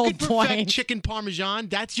 That's if the you whole could perfect point. chicken parmesan,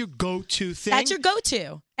 that's your go-to thing. That's your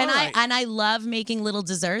go-to. And All right. I love making little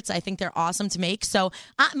desserts. I think they're awesome to make. So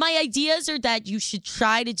my ideas are that you should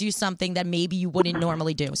try to do something that maybe you wouldn't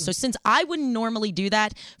normally do. So since I wouldn't normally do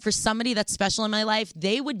that, for somebody that's special in my life,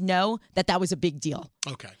 they would know that that was a big deal.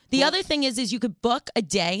 Okay. The other thing is you could book a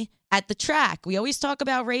day at the track. We always talk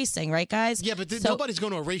about racing, right, guys? Yeah, but So- nobody's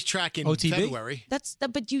going to a racetrack in OTB? February.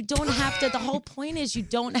 But you don't have to. The whole point is you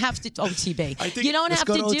don't have to. OTB. I think- You don't Let's have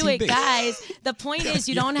go to to do it, OTB. guys. The point is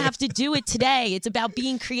you don't have to do it today. It's about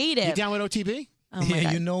being creative. You down with OTB? Oh my Yeah,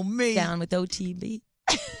 God. you know me. Down with OTB.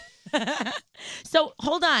 So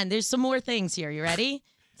hold on. There's some more things here. You ready?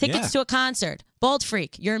 Tickets Yeah. to a concert. Bald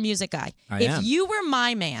Freak, you're a music guy. I if am. you were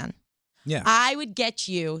my man, Yeah. I would get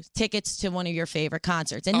you tickets to one of your favorite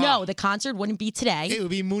concerts. And no, the concert wouldn't be today. It would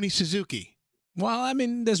be Mooney Suzuki. Well, I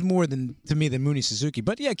mean, there's more to me than Mooney Suzuki,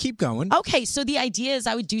 but yeah, keep going. Okay, so the idea is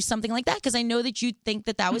I would do something like that because I know that you think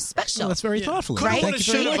that was special. Well, that's very thoughtful. Coulda, Right? woulda, Thank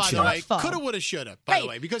you very shoulda, much. by the way. Thoughtful. Coulda, woulda, shoulda, by the Right.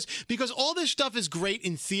 way. Because all this stuff is great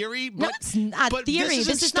in theory, but, No, it's not but theory. this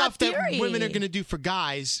isn't This is stuff not theory. that women are going to do for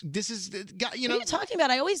guys. This is, you What know. are you talking about?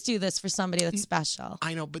 I always do this for somebody that's special.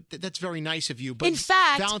 I know, but that's very nice of you. But In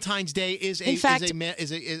fact- Valentine's Day is a in fact-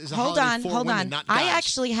 is a Hold holiday on, for hold women, on. not guys. I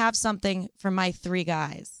actually have something for my 3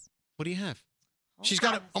 guys. What do you have? She's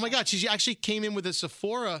got a. Oh my God! She actually came in with a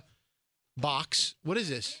Sephora box. What is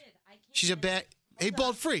this? She's a bad. Hey,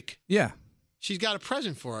 Bald Freak. Yeah. She's got a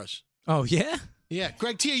present for us. Oh, yeah? Yeah,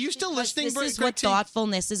 Greg T, are you still listening? This is Greg what T?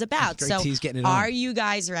 thoughtfulness is about. Greg so T's getting it are on. you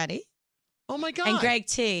guys ready? Oh my God! And Greg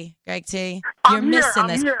T, you're I'm here, missing I'm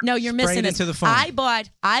this. here. No, you're Spray missing it this. into the phone.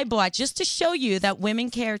 I bought just to show you that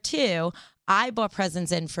women care too. I bought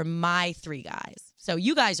presents in for my 3 guys. So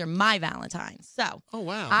you guys are my Valentines. So Oh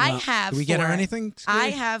wow! I Well, have. do we get her for- anything, I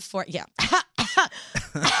Scary? have for yeah.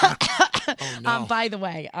 Oh no! By the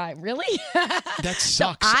way, really? That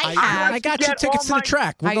sucks. I have- I got you Get tickets to all the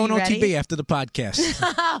track. We're Are going you OTB ready? after the podcast.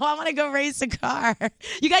 I want to go race a car.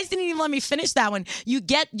 You guys didn't even let me finish that one. You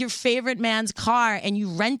get your favorite man's car and you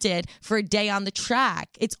rent it for a day on the track.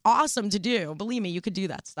 It's awesome to do. Believe me, you could do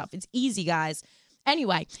that stuff. It's easy, guys.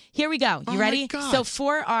 Anyway, here we go. Oh You my ready? God. So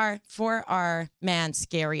for our man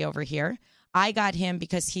Scary over here, I got him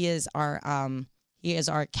because he is our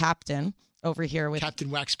captain over here with Captain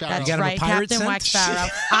Wax Sparrow. That's got him a right, pirate Captain scent? Wax Sparrow.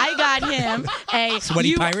 I got him a Sweaty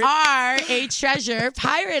you pirate? are a treasure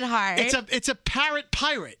pirate heart. It's a parrot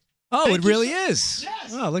pirate. Oh, it really is.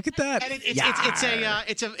 Oh, look at that. And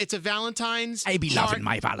it's a Valentine's. I be heart. loving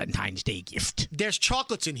my Valentine's Day gift. There's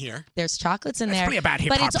chocolates in here. There's chocolates in there. pretty about but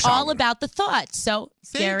hip-hop it's song. all about the thought. So,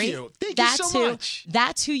 Thank Gary, you. Thank you that's so much.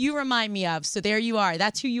 That's who you remind me of. So there you are.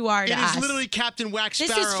 That's who you are to It us. is literally Captain Wax This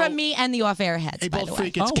Sparrow. is from me and the off-air heads, Hey, by Bald the way.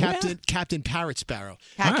 Freak, it's Oh, Captain Parrot Sparrow.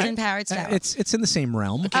 Captain All right. Parrot Sparrow. It's in the same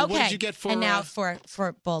realm. Okay, what did you get for? And now for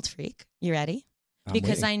Bald Freak. You ready? I'm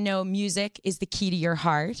Because waiting. I know music is the key to your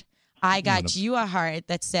heart. I got you a heart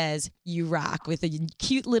that says "You rock" with a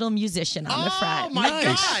cute little musician on the front. Oh my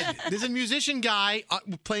Nice. God! There's a musician guy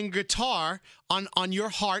playing guitar on your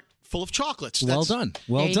heart full of chocolates. Well That's done. There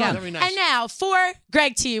Well you go. done. Very nice. And now for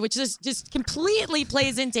Greg T, which just completely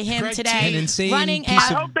plays into him Greg T. today. An insane running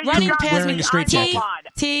piece out, of running poop past wearing me. a straight T,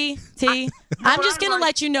 jacket. T. I'm just gonna right.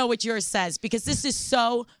 let you know what yours says because this is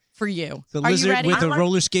so for you. The Are you lizard ready? with the like-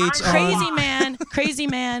 roller skates on. Crazy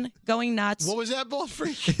man, going nuts. What was that, Bald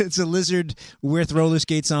Freak? It's a lizard with roller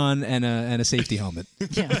skates on and a safety helmet.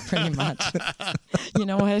 Yeah, pretty much. You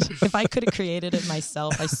know what? If I could have created it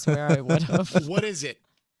myself, I swear I would have. What is it?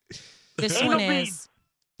 This Anal one beads.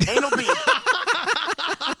 is. Anal beads.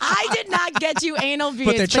 I did not get you anal beads,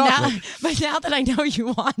 But they're chocolate. but now that I know you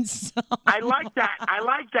want some. I like that. I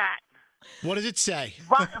like that. What does it say?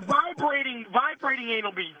 Vibrating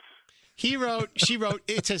anal beads. She wrote,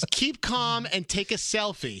 it says, keep calm and take a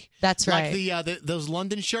selfie. That's right. Like those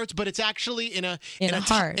London shirts, but it's actually in a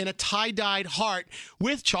heart. in a tie-dyed heart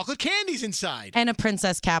with chocolate candies inside. And a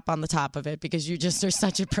princess cap on the top of it because you just are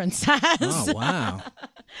such a princess. Oh, wow.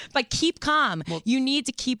 But keep calm. You need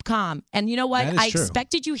to keep calm. And you know what? That is I true.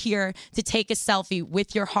 expected you here to take a selfie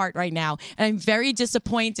with your heart right now. And I'm very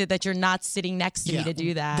disappointed that you're not sitting next to me to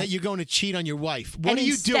do that. That you're going to cheat on your wife. What And are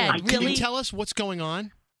you instead, doing? Can you really- tell us what's going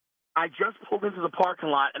on? I just pulled into the parking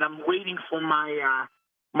lot and I'm waiting for my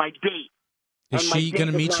my date. Is And my she date going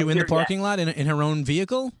to is meet not you in the here parking lot in her own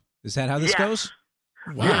vehicle? Is that how this Yes. goes?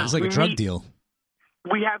 Wow. Yeah, It's like a we drug meet- deal.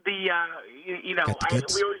 We have the Got the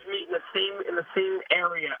goods. we always meet in the same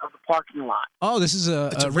area of the parking lot. Oh, this is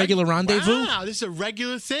It's a regular rendezvous? Wow, this is a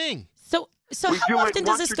regular thing. So We how do often it does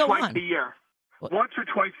once this or go twice on? a year. Once or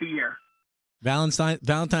twice a year.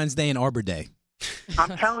 Valentine's Day and Arbor Day.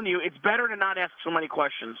 I'm telling you, it's better to not ask so many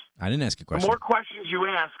questions. I didn't ask a The question. more questions you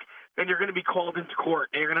ask, then you're going to be called into court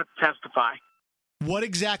and you're going to have to testify. What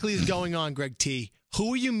exactly is going on, Greg T?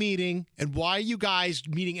 Who are you meeting, and why are you guys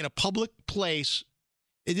meeting in a public place?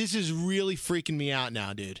 This is really freaking me out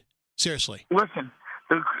now, dude. Seriously. Listen,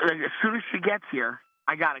 as soon as she gets here,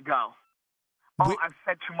 I got to go. Oh, Wait- I've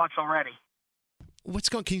said too much already. What's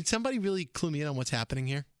going? Can somebody really clue me in on what's happening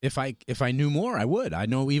here? If I knew more, I would. I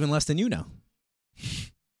know even less than you know.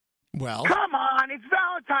 Well, Come on, it's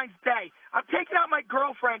Valentine's Day. I'm taking out my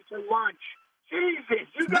girlfriend for lunch. Jesus,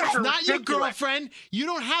 you guys it's are not your ridiculous. girlfriend. You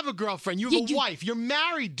don't have a girlfriend. You have a wife. You're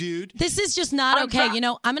married, dude. This is just not I'm okay. not- You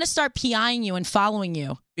know, I'm going to start PIing you and following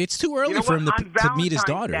you. It's too early You know for what? him to On meet his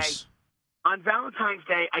Valentine's daughters. Day- On Valentine's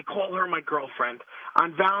Day, I call her my girlfriend.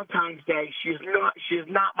 On Valentine's Day, she is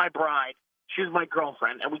not my bride. She's my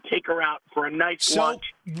girlfriend, and we take her out for a nice So, lunch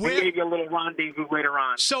and where- maybe a little rendezvous later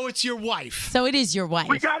on. So it's your wife. So it is your wife.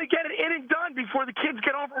 We got to get it in and done before the kids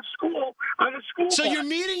get over to school on the school So bus. you're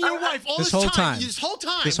meeting your wife all This this whole time. This whole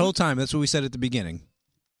time. This whole time, that's what we said at the beginning.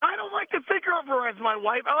 I don't like to think of her as my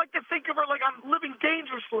wife. I like to think of her like I'm living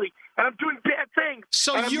dangerously and I'm doing bad things.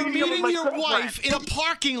 So and I'm you're meeting up with meeting my your girlfriend. wife in a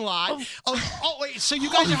parking lot. Oh wait, so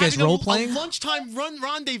you guys You are guys having role-playing? a lunchtime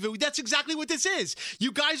rendezvous. That's exactly what this is.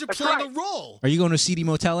 You guys are That's playing right. a role. Are you going to a seedy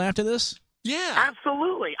motel after this? Yeah.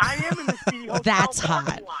 Absolutely. I am in the city hotel. That's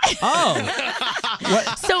parking hot. lot.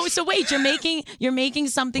 Oh. So wait, you're making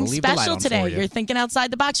something We'll leave the light special on today. for you. You're thinking outside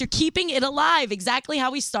the box. You're keeping it alive. Exactly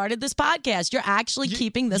how we started this podcast. You're actually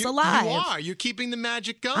keeping this alive. You are. You're keeping the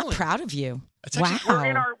magic going. I'm proud of you. That's actually-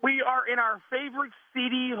 Wow. We are in our favorite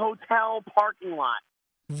city hotel parking lot.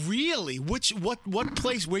 Really? What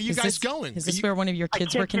place? Where are you guys going? Is this where one of your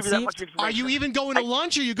kids I were can't give you that much conceived? information. Are you even going to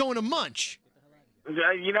lunch or are you going to munch?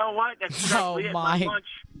 You know what? That's exactly it. My my lunch.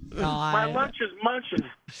 God. My lunch is munching.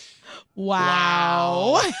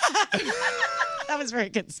 Wow. That was very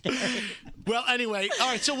good. Scary. Well, anyway, all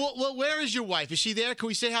right. So, where is your wife? Is she there? Can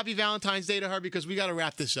we say Happy Valentine's Day to her because we got to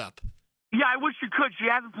wrap this up? Yeah, I wish you could. She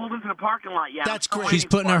hasn't pulled into the parking lot yet. That's I'm great. She's waiting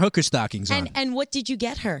putting for her hooker stockings on. And what did you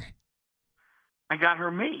get her? I got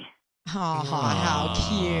her me. Oh, how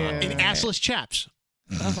cute. In assless chaps.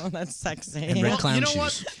 Oh, that's sexy. And red clown you know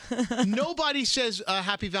shoes. what? Nobody says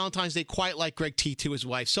Happy Valentine's Day quite like Greg T to his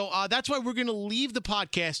wife. So that's why we're going to leave the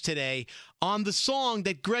podcast today on the song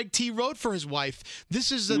that Greg T wrote for his wife.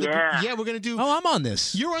 This is Yeah. we're going to do. Oh, I'm on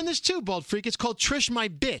this. You're on this too, Bald Freak. It's called Trish My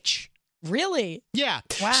Bitch. Really? Yeah.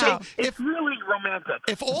 Wow. So It's really romantic.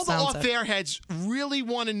 If all the Sounds off-air heads really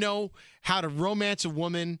want to know how to romance a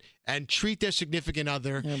woman and treat their significant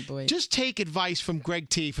other, Oh, boy. just take advice from Greg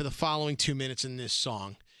T for the following 2 minutes in this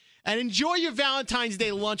song. And enjoy your Valentine's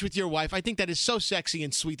Day lunch with your wife. I think that is so sexy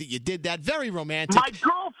and sweet that you did that. Very romantic. My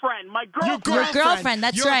girlfriend. Your girlfriend,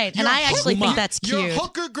 that's right. And I actually think that's cute. Your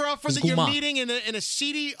hooker girlfriend that you're meeting in a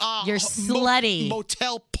seedy Your slutty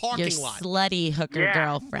motel parking lot. Slutty hooker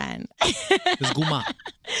girlfriend. It's Guma.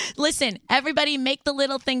 Listen, everybody make the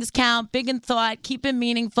little things count. Big in thought. Keep it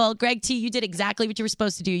meaningful. Greg T, you did exactly what you were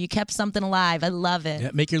supposed to do. You kept something alive. I love it.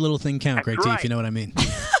 Yeah, make your little thing count, Greg T, if you know what I mean.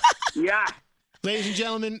 Yeah. Ladies and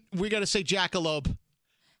gentlemen, we got to say jackalope.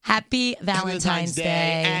 Happy Valentine's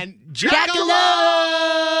Day. And jackalope!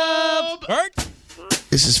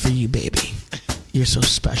 This is for you, baby. You're so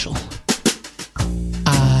special.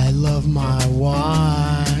 I love my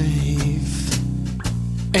wife,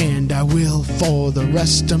 and I will for the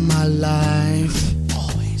rest of my life.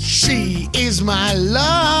 Always. She is my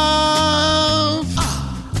love,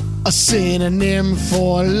 a synonym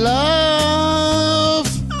for love.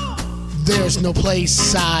 There's no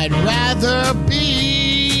place I'd rather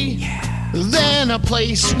be than a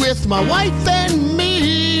place with my wife and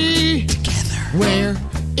me. Together, we're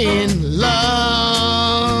in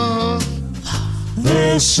love.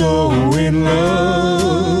 They're so in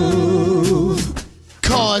love.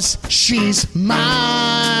 'Cause she's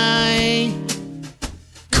my.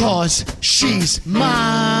 'Cause she's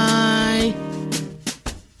my.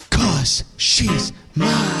 'Cause she's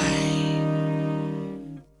mine.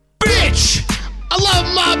 Bitch! I love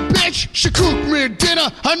my bitch. She cooked me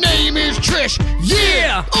dinner. Her name is Trish.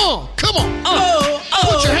 Yeah! Come on.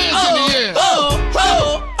 Put your hands in the air.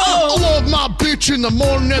 I love my bitch in the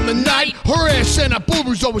morning and the night. Her ass and her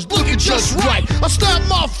boobies always looking just right. I snap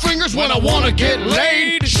my fingers when I wanna get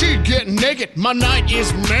laid. She get naked. My night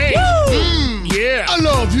is made. Yeah. I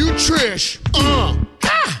love you, Trish.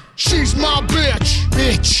 She's my bitch.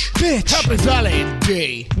 Bitch. Happy Valentine's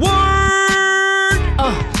Day. Word!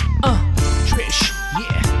 Trish,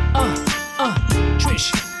 yeah.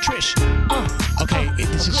 Trish, Okay,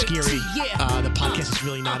 this is scary. The podcast is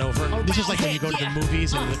really not over. This is like when you go to the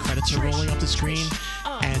movies and the credits are rolling up the screen,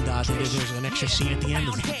 and there's an extra scene at the end,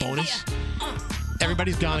 there's a bonus.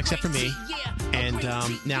 Everybody's gone except for me, and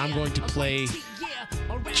now I'm going to play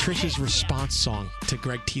Trish's response song to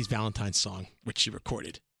Greg T's Valentine's song, which she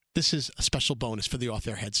recorded. This is a special bonus for the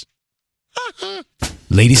off-air heads.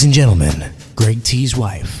 Ladies and gentlemen, Greg T's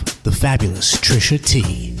wife, the fabulous Trisha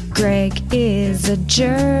T. Greg is a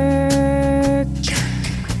jerk.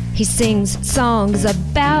 He sings songs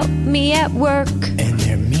about me at work. And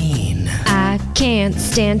they're mean. I can't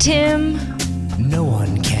stand him. No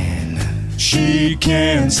one can. She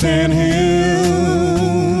can't stand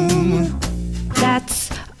him. That's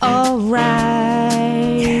alright.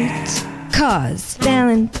 'Cause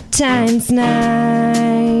Valentine's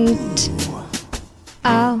night,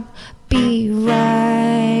 I'll be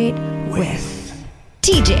right with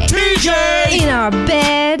TJ. In our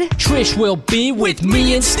bed. Trish will be with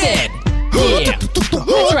me instead. Yeah.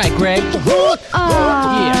 That's right, Greg.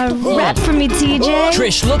 Rap for me, TJ.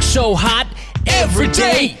 Trish looks so hot every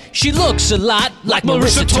day. She looks a lot like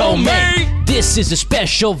Marissa Tomei. This is a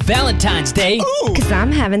special Valentine's Day. 'Cause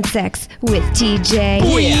I'm having sex with TJ.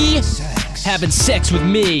 Yeah. Having sex with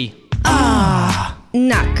me.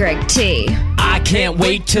 Not Greg T. I can't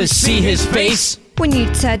wait to see his face. When you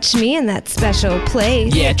touch me in that special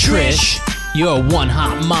place. Yeah, Trish, you're one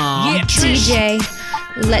hot mom. Yeah, TJ,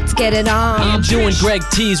 let's get it on. I'm doing Greg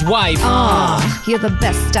T's wife. You're the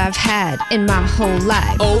best I've had in my whole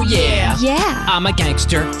life. Oh yeah. Yeah. I'm a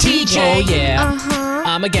gangster. TJ. Oh yeah.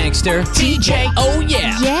 I'm a gangster. TJ. Oh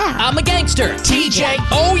yeah. Yeah. I'm a gangster. TJ.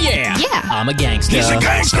 Oh yeah. Yeah. I'm a gangster. He's a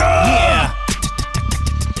gangster! Yeah.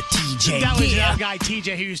 That was our guy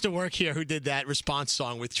TJ who used to work here who did that response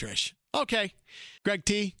song with Trish. Okay. Greg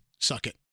T, suck it.